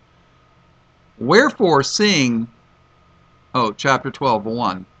 Wherefore, seeing, chapter 12,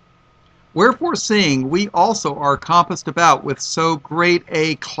 1. Wherefore, seeing we also are compassed about with so great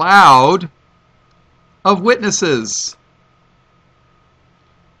a cloud of witnesses.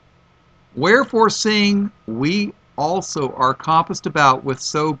 Wherefore, seeing we also are compassed about with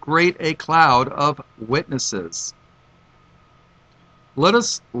so great a cloud of witnesses, let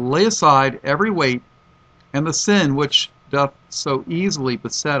us lay aside every weight and the sin which doth so easily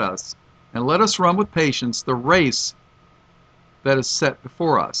beset us, and let us run with patience the race that is set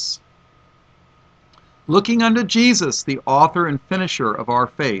before us, looking unto Jesus, the author and finisher of our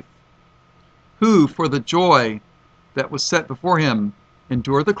faith, who for the joy that was set before him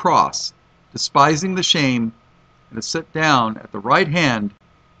endured the cross, despising the shame, and is set down at the right hand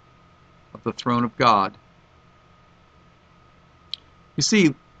of the throne of God. You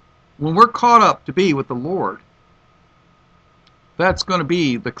see, when we're caught up to be with the Lord, that's going to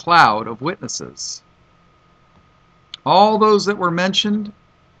be the cloud of witnesses. All those that were mentioned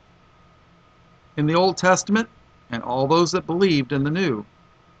in the Old Testament and all those that believed in the New.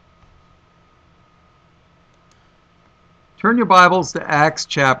 Turn your Bibles to Acts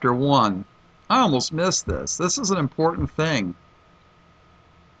chapter 1. I almost missed this. This is an important thing.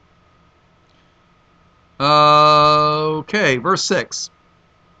 Okay, verse 6.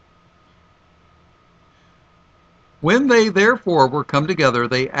 When they therefore were come together,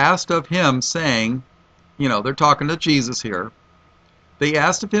 they asked of him, saying, they're talking to Jesus here. They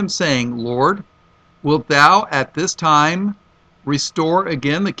asked of him, saying, Lord, wilt thou at this time restore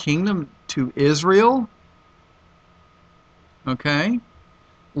again the kingdom to Israel? Okay.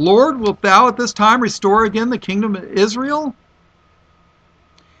 Lord, wilt thou at this time restore again the kingdom of Israel?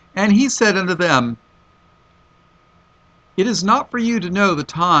 And he said unto them, It is not for you to know the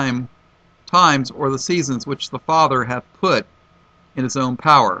times or the seasons which the Father hath put in his own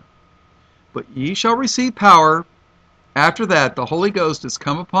power. But ye shall receive power after that the Holy Ghost is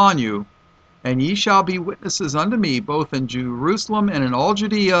come upon you, and ye shall be witnesses unto me both in Jerusalem and in all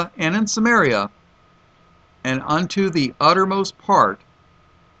Judea and in Samaria, and unto the uttermost part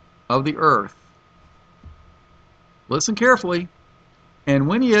of the earth. Listen carefully. And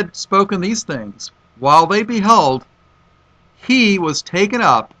when he had spoken these things, while they beheld, he was taken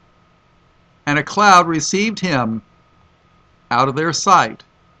up, and a cloud received him out of their sight.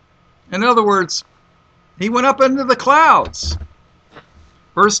 In other words, he went up into the clouds.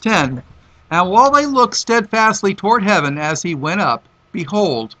 Verse 10, And while they looked steadfastly toward heaven as he went up,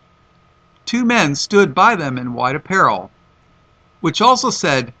 behold, 2 men stood by them in white apparel, which also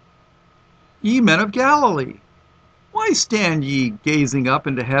said, Ye men of Galilee, why stand ye gazing up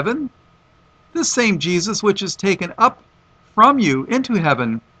into heaven? This same Jesus which is taken up from you into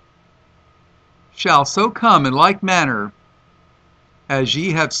heaven shall so come in like manner as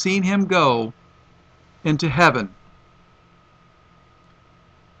ye have seen him go into heaven.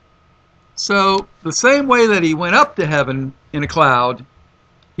 So the same way that he went up to heaven in a cloud,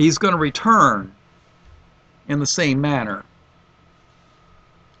 he's going to return in the same manner.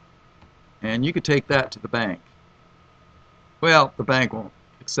 And you could take that to the bank. Well, the bank won't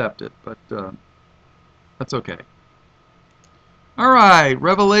accept it, but that's okay. All right,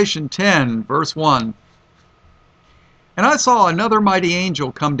 Revelation 10, verse 1. And I saw another mighty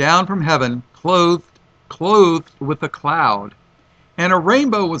angel come down from heaven, clothed with a cloud, and a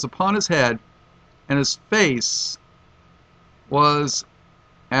rainbow was upon his head, and his face was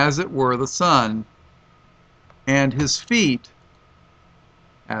as it were the sun, and his feet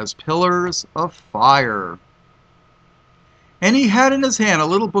as pillars of fire. And he had in his hand a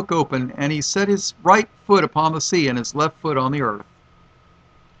little book open, and he set his right foot upon the sea, and his left foot on the earth.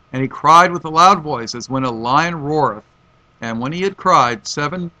 And he cried with a loud voice, as when a lion roareth. And when he had cried,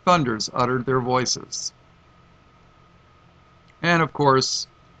 7 thunders uttered their voices. And of course,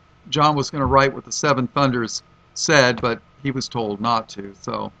 John was going to write what the 7 thunders said, but he was told not to.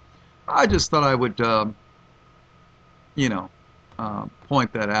 So I just thought I would,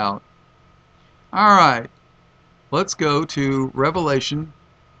 point that out. All right, let's go to Revelation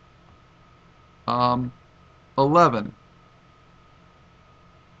 11.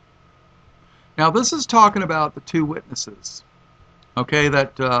 Now this is talking about the 2 witnesses. Okay,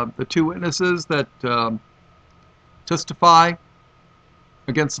 that the 2 witnesses that testify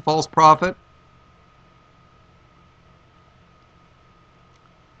against the false prophet.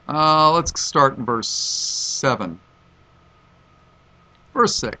 Let's start in verse 7.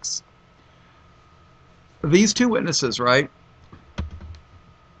 Verse 6. These 2 witnesses, right?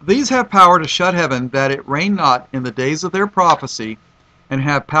 These have power to shut heaven, that it rain not in the days of their prophecy, and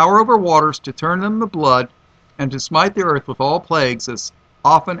have power over waters to turn them to blood, and to smite the earth with all plagues as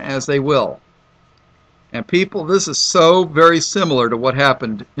often as they will. And people, this is so very similar to what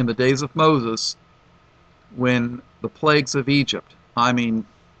happened in the days of Moses when the plagues of Egypt. I mean,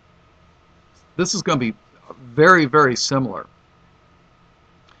 this is going to be very, very similar.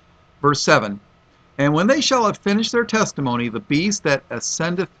 Verse 7. And when they shall have finished their testimony, the beast that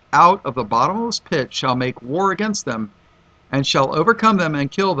ascendeth out of the bottomless pit shall make war against them, and shall overcome them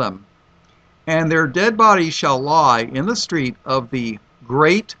and kill them. And their dead bodies shall lie in the street of the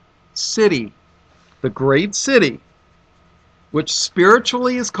great city, which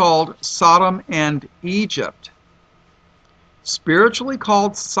spiritually is called Sodom and Egypt. Spiritually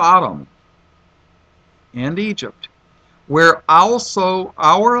called Sodom and Egypt, where also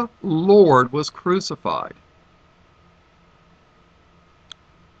our Lord was crucified.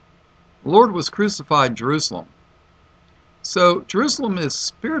 The Lord was crucified in Jerusalem. So Jerusalem is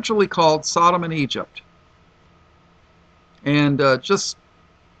spiritually called Sodom and Egypt. And just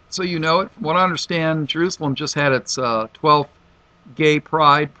so you know it, from what I understand, Jerusalem just had its 12th Gay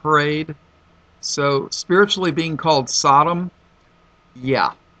Pride Parade. So spiritually being called Sodom,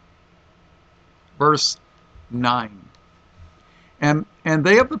 yeah. Verse 9. And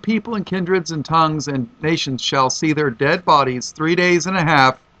they of the people and kindreds and tongues and nations shall see their dead bodies 3 days and a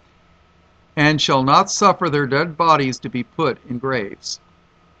half, and shall not suffer their dead bodies to be put in graves.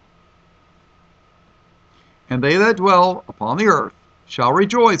 And they that dwell upon the earth shall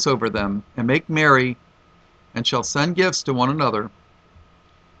rejoice over them, and make merry, and shall send gifts to one another,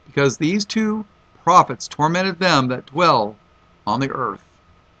 because these two prophets tormented them that dwell on the earth.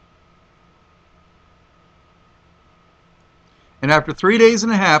 And after 3 days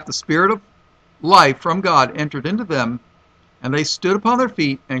and a half, the Spirit of life from God entered into them, and they stood upon their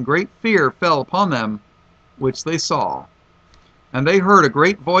feet, and great fear fell upon them which they saw. And they heard a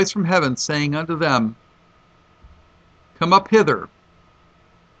great voice from heaven saying unto them, Come up hither.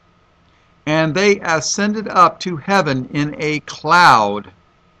 And they ascended up to heaven in a cloud.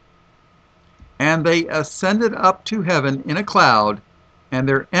 And they ascended up to heaven in a cloud, and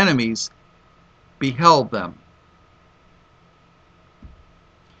their enemies beheld them.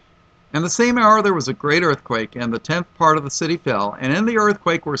 And the same hour there was a great earthquake, and the 10th part of the city fell, and in the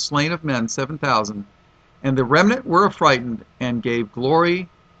earthquake were slain of men 7,000, and the remnant were affrighted, and gave glory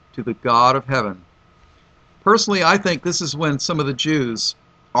to the God of heaven. Personally, I think this is when some of the Jews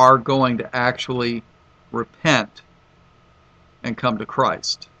are going to actually repent and come to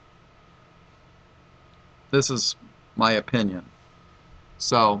Christ. This is my opinion.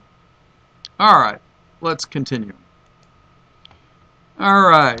 So, alright, let's continue.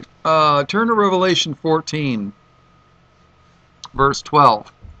 Alright, turn to Revelation 14, verse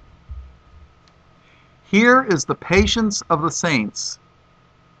 12. Here is the patience of the saints.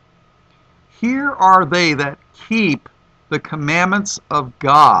 Here are they that keep the commandments of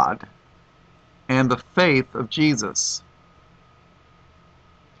God and the faith of Jesus.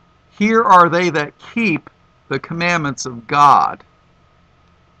 Here are they that keep the commandments of God.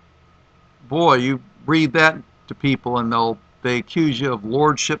 Boy, you read that to people and they accuse you of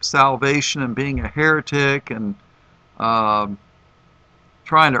lordship salvation and being a heretic and trying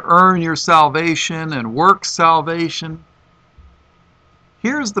to earn your salvation and work salvation.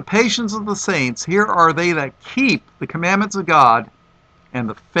 Here's the patience of the saints. Here are they that keep the commandments of God and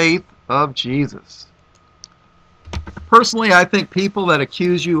the faith of Jesus. Personally, I think people that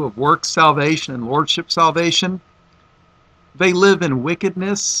accuse you of work salvation and lordship salvation, they live in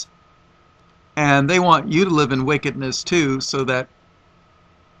wickedness, and they want you to live in wickedness too, so that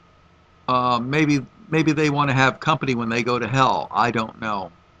maybe they want to have company when they go to hell. I don't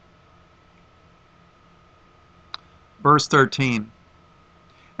know. Verse 13.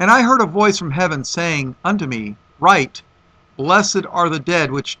 And I heard a voice from heaven saying unto me, Write, Blessed are the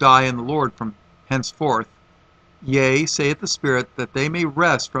dead which die in the Lord from henceforth. Yea, saith the Spirit, that they may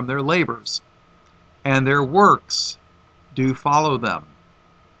rest from their labors, and their works do follow them.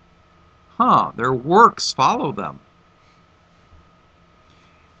 Their works follow them.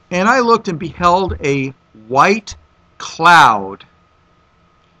 And I looked and beheld a white cloud.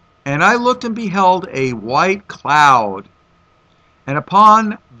 And I looked and beheld a white cloud. And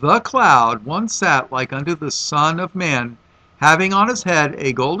upon the cloud one sat like unto the Son of Man, having on his head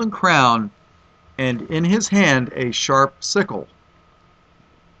a golden crown, and in his hand a sharp sickle.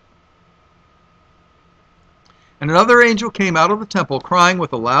 And another angel came out of the temple, crying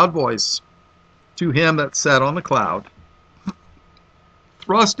with a loud voice to him that sat on the cloud,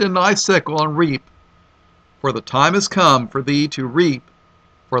 Thrust in thy sickle and reap, for the time is come for thee to reap,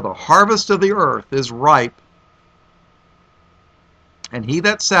 for the harvest of the earth is ripe. And he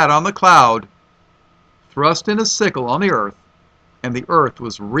that sat on the cloud thrust in his sickle on the earth, and the earth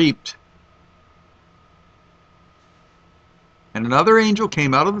was reaped. And another angel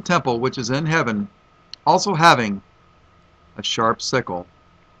came out of the temple which is in heaven, also having a sharp sickle.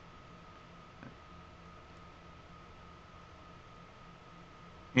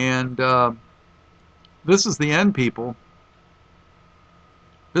 And this is the end, people.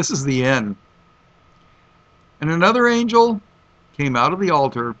 This is the end. And another angel came out of the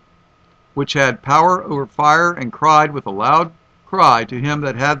altar, which had power over fire, and cried with a loud cry to him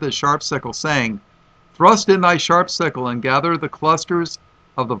that had the sharp sickle, saying, Thrust in thy sharp sickle, and gather the clusters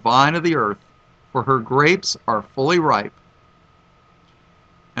of the vine of the earth, for her grapes are fully ripe.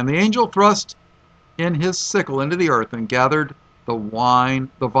 And the angel thrust in his sickle into the earth, and gathered the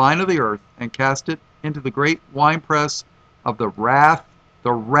vine of the earth, and cast it into the great winepress of the wrath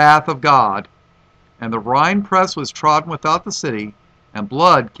of God. And the winepress was trodden without the city, and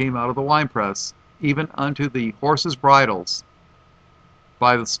blood came out of the winepress, even unto the horses' bridles,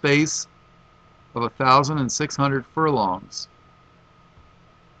 by the space of 1,600 furlongs.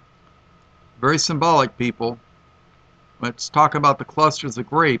 Very symbolic, people. When it's talking about the clusters of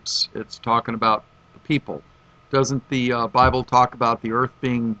grapes, it's talking about the people. Doesn't the Bible talk about the earth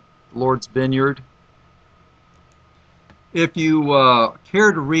being the Lord's vineyard? If you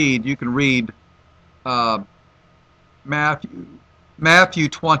care to read, you can read Matthew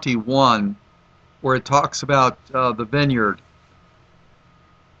 21, where it talks about the vineyard.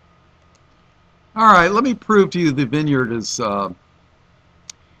 All right, let me prove to you the vineyard is... turn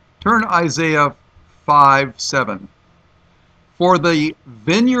to Isaiah 5:7. For the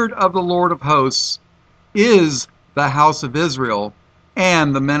vineyard of the Lord of hosts is the house of Israel,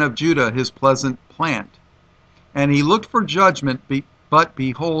 and the men of Judah his pleasant plant. And he looked for judgment, but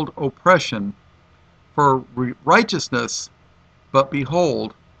behold oppression, for righteousness, but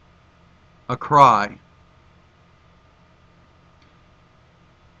behold a cry.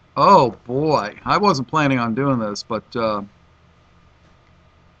 Oh boy, I wasn't planning on doing this, but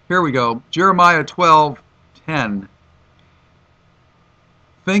here we go. Jeremiah 12:10.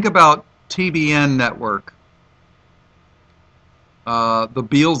 Think about TBN network, the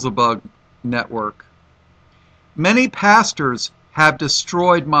Beelzebub network. Many pastors have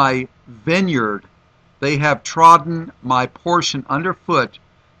destroyed my vineyard. They have trodden my portion underfoot.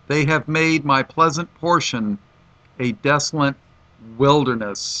 They have made my pleasant portion a desolate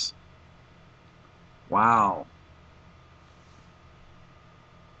wilderness. Wow.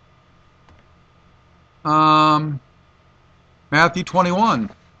 Matthew 21,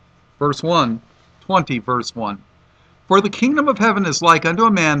 verse 1, 20, verse 1. For the kingdom of heaven is like unto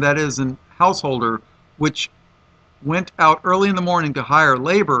a man that is an householder, which went out early in the morning to hire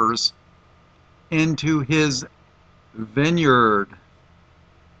laborers into his vineyard.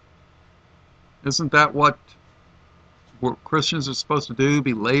 Isn't that what Christians are supposed to do?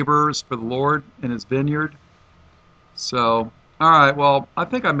 Be laborers for the Lord in his vineyard? So, all right, well, I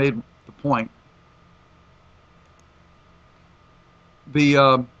think I made the point.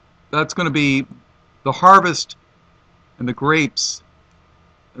 That's going to be the harvest and the grapes.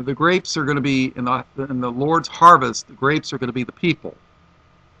 The grapes are going to be in the Lord's harvest. The grapes are going to be the people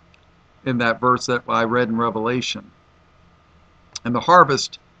in that verse that I read in Revelation. And the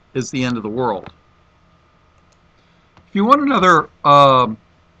harvest is the end of the world. If you want another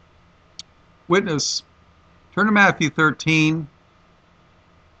witness, turn to Matthew 13,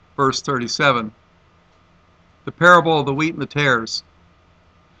 verse 37. The parable of the wheat and the tares.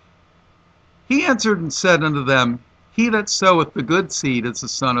 He answered and said unto them, He that soweth the good seed is the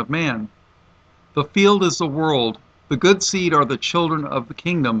Son of Man. The field is the world. The good seed are the children of the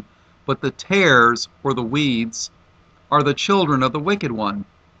kingdom, but the tares, or the weeds, are the children of the wicked one.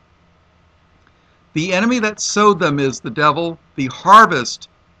 The enemy that sowed them is the devil. The harvest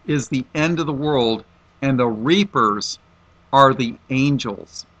is the end of the world, and the reapers are the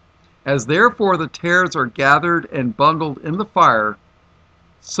angels. As therefore the tares are gathered and bundled in the fire,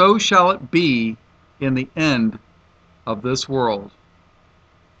 so shall it be in the end of this world.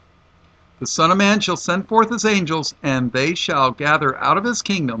 The Son of Man shall send forth his angels, and they shall gather out of his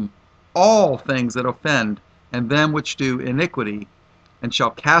kingdom all things that offend, and them which do iniquity, and shall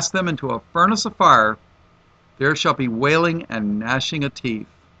cast them into a furnace of fire. There shall be wailing and gnashing of teeth.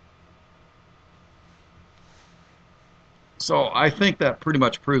 So I think that pretty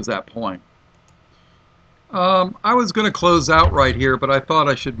much proves that point. I was going to close out right here, but I thought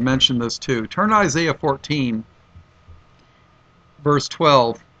I should mention this too. Turn to Isaiah 14, verse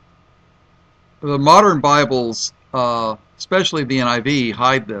 12. The modern Bibles, especially the NIV,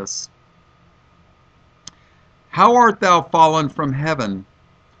 hide this. How art thou fallen from heaven,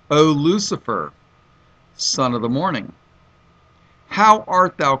 O Lucifer, son of the morning? How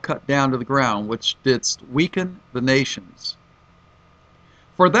art thou cut down to the ground, which didst weaken the nations?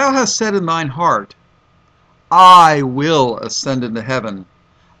 For thou hast said in thine heart, I will ascend into heaven.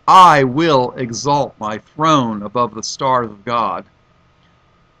 I will exalt my throne above the stars of God.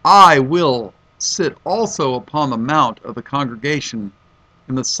 I will sit also upon the mount of the congregation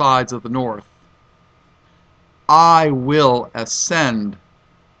in the sides of the north. I will ascend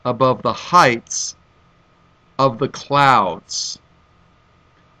above the heights of the clouds.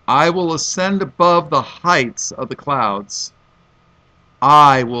 I will ascend above the heights of the clouds.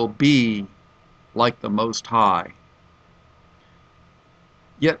 I will be like the Most High.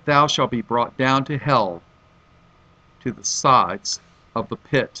 Yet thou shalt be brought down to hell, to the sides of the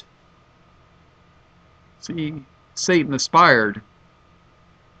pit. See, Satan aspired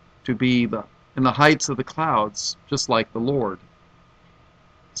to be the in the heights of the clouds, just like the Lord.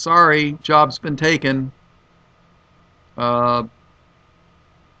 Sorry, job's been taken. That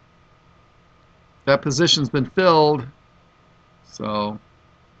position's been filled. So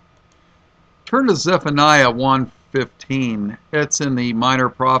turn to Zephaniah 1:15. It's in the Minor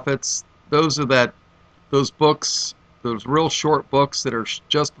Prophets. Those are those books, those real short books that are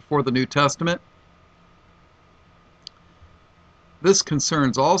just before the New Testament. This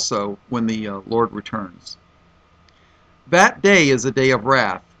concerns also when the Lord returns. That day is a day of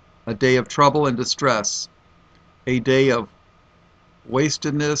wrath, a day of trouble and distress, a day of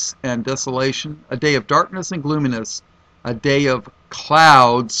wastedness and desolation, a day of darkness and gloominess, a day of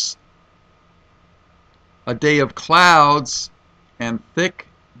clouds, and thick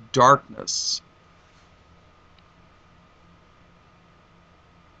darkness.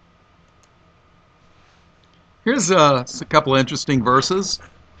 Here's a couple of interesting verses.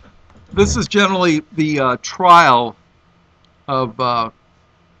 This is generally the trial of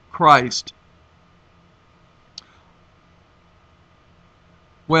Christ.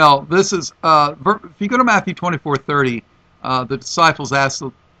 Well, this is, if you go to Matthew 24:30, the disciples asked,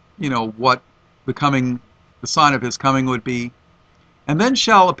 what the sign of his coming would be. And then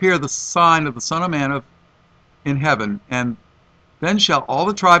shall appear the sign of the Son of Man in heaven, and then shall all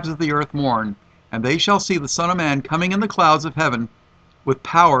the tribes of the earth mourn, and they shall see the Son of Man coming in the clouds of heaven with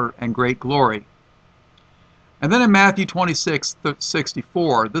power and great glory. And then in Matthew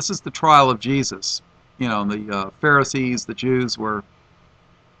 26:64, this is the trial of Jesus. The Pharisees, the Jews, were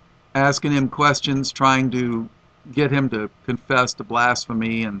asking him questions, trying to get him to confess to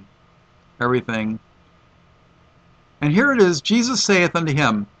blasphemy and everything. And here it is, Jesus saith unto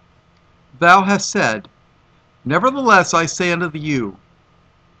him, Thou hast said, Nevertheless I say unto you,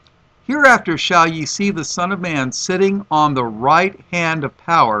 Hereafter shall ye see the Son of Man sitting on the right hand of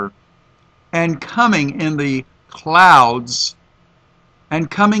power, and coming in the clouds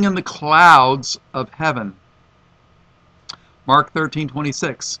of heaven. Mark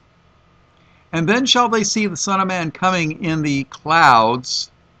 13:26. And then shall they see the Son of Man coming in the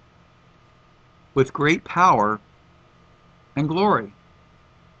clouds with great power and glory.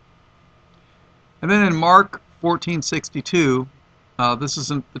 And then in Mark 14:62, this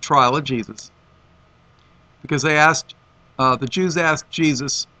isn't the trial of Jesus, because the Jews asked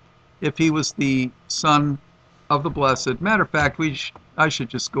Jesus if he was the Son of the Blessed. Matter of fact, I should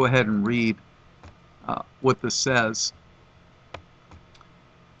just go ahead and read what this says.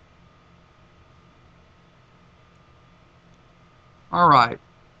 All right,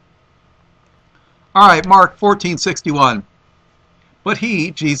 Mark 14:61. But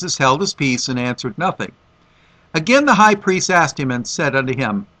he, Jesus, held his peace and answered nothing. Again the high priest asked him and said unto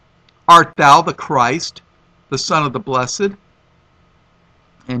him, Art thou the Christ, the Son of the Blessed?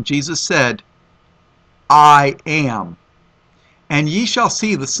 And Jesus said, I am. And ye shall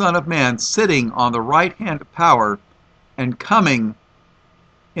see the Son of Man sitting on the right hand of power, and coming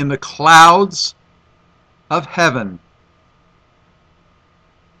in the clouds of heaven.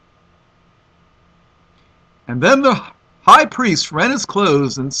 And then the high priest rent his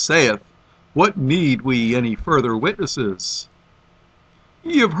clothes, and saith, What need we any further witnesses?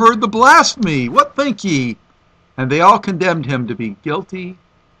 Ye have heard the blasphemy. What think ye? And they all condemned him to be guilty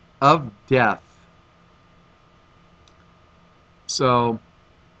of death. So,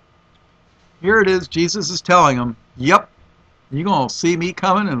 here it is. Jesus is telling them, Yep, you're going to see me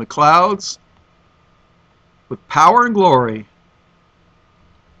coming in the clouds with power and glory.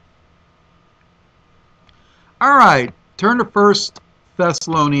 All right, turn to 1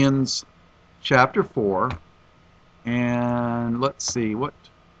 Thessalonians chapter 4, and let's see what.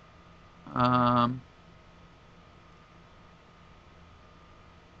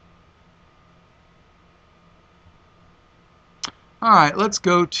 All right, let's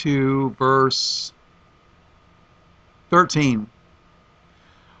go to verse 13.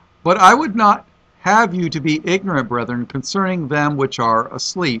 But I would not have you to be ignorant, brethren, concerning them which are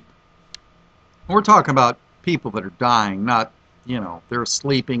asleep. We're talking about people that are dying, not, they're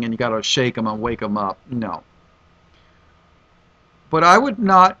sleeping and you got to shake them and wake them up. No. But I would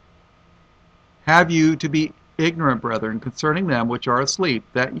not have you to be ignorant, brethren, concerning them which are asleep,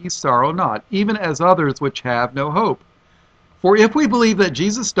 that ye sorrow not, even as others which have no hope. For if we believe that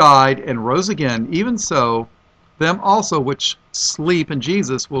Jesus died and rose again, even so, them also which sleep in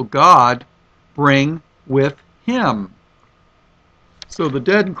Jesus will God bring with him. So the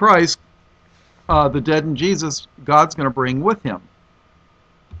dead in Christ, the dead in Jesus, God's going to bring with him.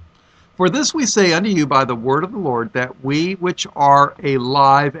 For this we say unto you by the word of the Lord, that we which are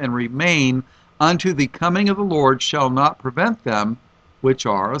alive and remain unto the coming of the Lord shall not prevent them which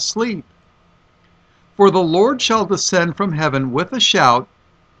are asleep. For the Lord shall descend from heaven with a shout,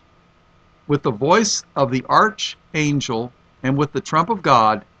 with the voice of the archangel, and with the trump of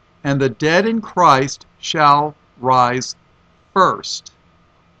God, and the dead in Christ shall rise first.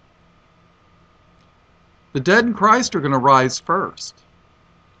 The dead in Christ are going to rise first.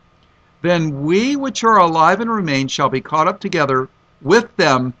 Then we which are alive and remain shall be caught up together with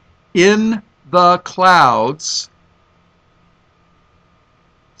them in the clouds.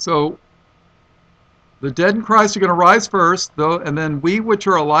 So the dead in Christ are going to rise first, and then we which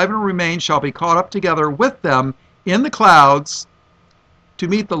are alive and remain shall be caught up together with them in the clouds to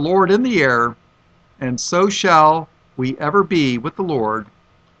meet the Lord in the air, and so shall we ever be with the Lord.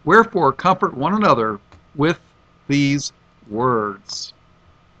 Wherefore comfort one another with these words.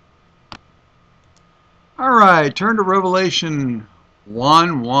 All right, turn to Revelation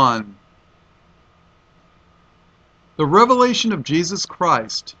 1:1. The revelation of Jesus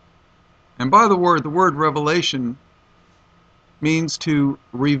Christ. And by the word revelation means to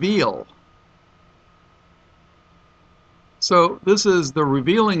reveal. So this is the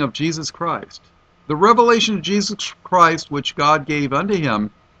revealing of Jesus Christ. The revelation of Jesus Christ which God gave unto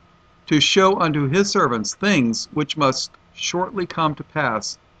him to show unto his servants things which must shortly come to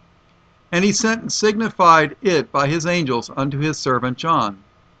pass. And he sent and signified it by his angels unto his servant John,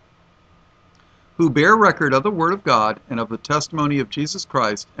 who bear record of the word of God and of the testimony of Jesus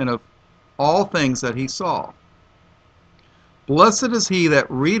Christ and of all things that he saw. Blessed is he that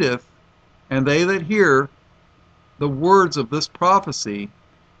readeth, and they that hear the words of this prophecy,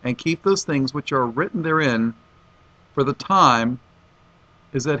 and keep those things which are written therein, for the time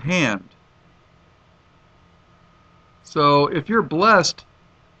is at hand. So if you're blessed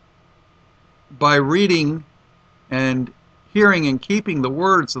by reading and hearing and keeping the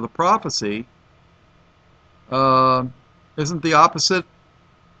words of the prophecy, isn't the opposite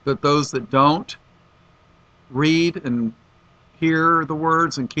that those that don't read and hear the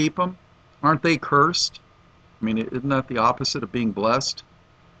words and keep them, aren't they cursed? I mean, isn't that the opposite of being blessed?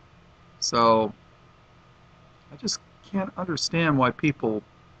 So I just can't understand why people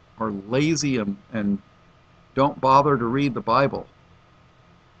are lazy and don't bother to read the Bible.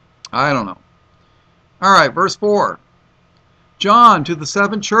 I don't know. All right, verse 4. John, to the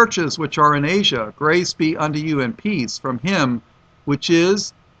 7 churches which are in Asia, grace be unto you and peace from him which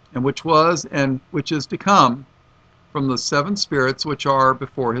is, and which was, and which is to come, from the 7 spirits which are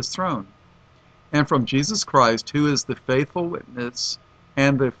before his throne, and from Jesus Christ, who is the faithful witness,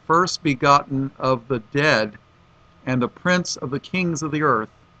 and the first begotten of the dead, and the prince of the kings of the earth,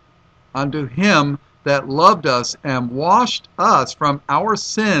 unto him that loved us and washed us from our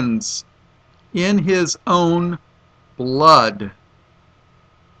sins in his own blood.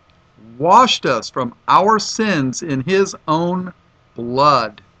 Washed us from our sins in his own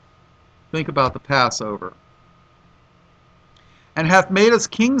blood. Think about the Passover. And hath made us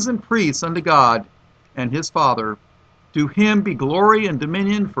kings and priests unto God and his Father. To him be glory and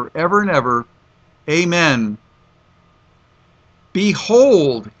dominion forever and ever. Amen.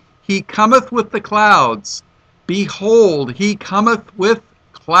 Behold, he cometh with the clouds. Behold, he cometh with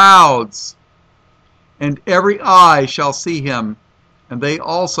clouds. And every eye shall see him, and they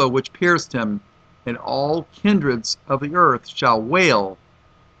also which pierced him, and all kindreds of the earth shall wail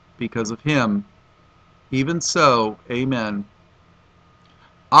because of him. Even so, amen.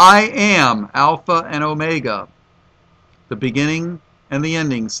 I am Alpha and Omega, the beginning and the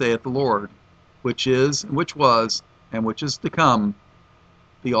ending, saith the Lord, which is, and which was, and which is to come,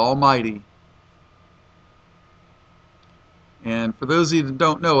 the Almighty. And for those of you that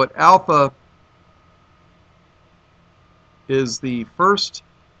don't know it, Alpha is the first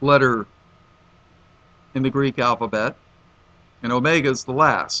letter in the Greek alphabet, and Omega is the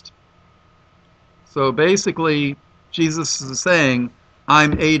last. So basically, Jesus is saying,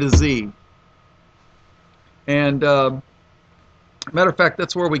 I'm A to Z. And matter of fact,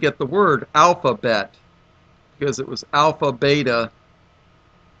 that's where we get the word alphabet, because it was alpha, beta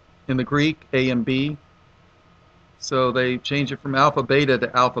in the Greek, A and B. So they changed it from alpha, beta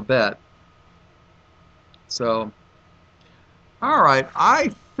to alphabet. So, all right,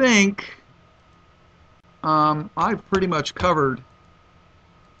 I think I've pretty much covered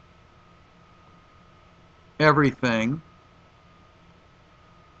everything.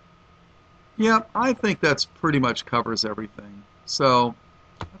 Yep, I think that's pretty much covers everything. So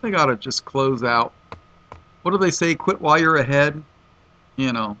I think I ought to just close out. What do they say? Quit while you're ahead.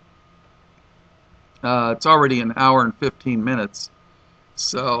 You know, it's already an hour and 15 minutes.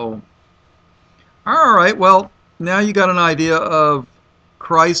 So, all right, well, now you got an idea of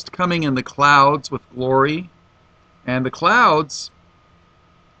Christ coming in the clouds with glory. And the clouds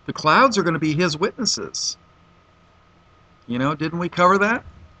The clouds are going to be his witnesses. You know, didn't we cover that?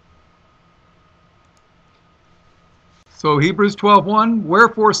 So Hebrews 12:1,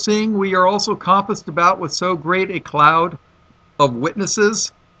 wherefore seeing we are also compassed about with so great a cloud of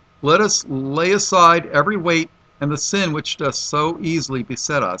witnesses, let us lay aside every weight and the sin which doth so easily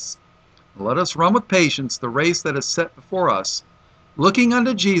beset us. Let us run with patience the race that is set before us, looking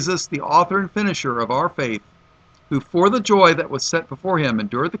unto Jesus, the author and finisher of our faith, who for the joy that was set before him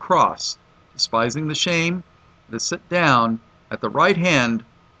endured the cross, despising the shame, and is set down at the right hand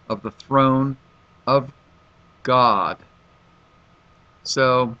of the throne of God.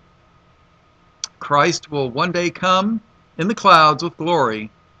 So Christ will one day come in the clouds with glory,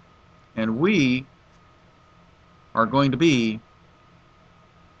 and we are going to be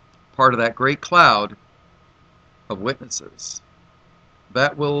part of that great cloud of witnesses.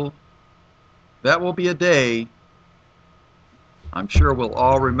 That will be a day I'm sure we'll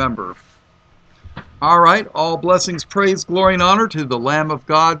all remember. All right, all blessings, praise, glory, and honor to the Lamb of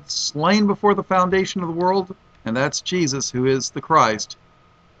God slain before the foundation of the world, and that's Jesus, who is the Christ,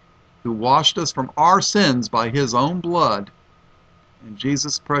 who washed us from our sins by his own blood. In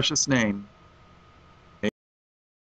Jesus' precious name.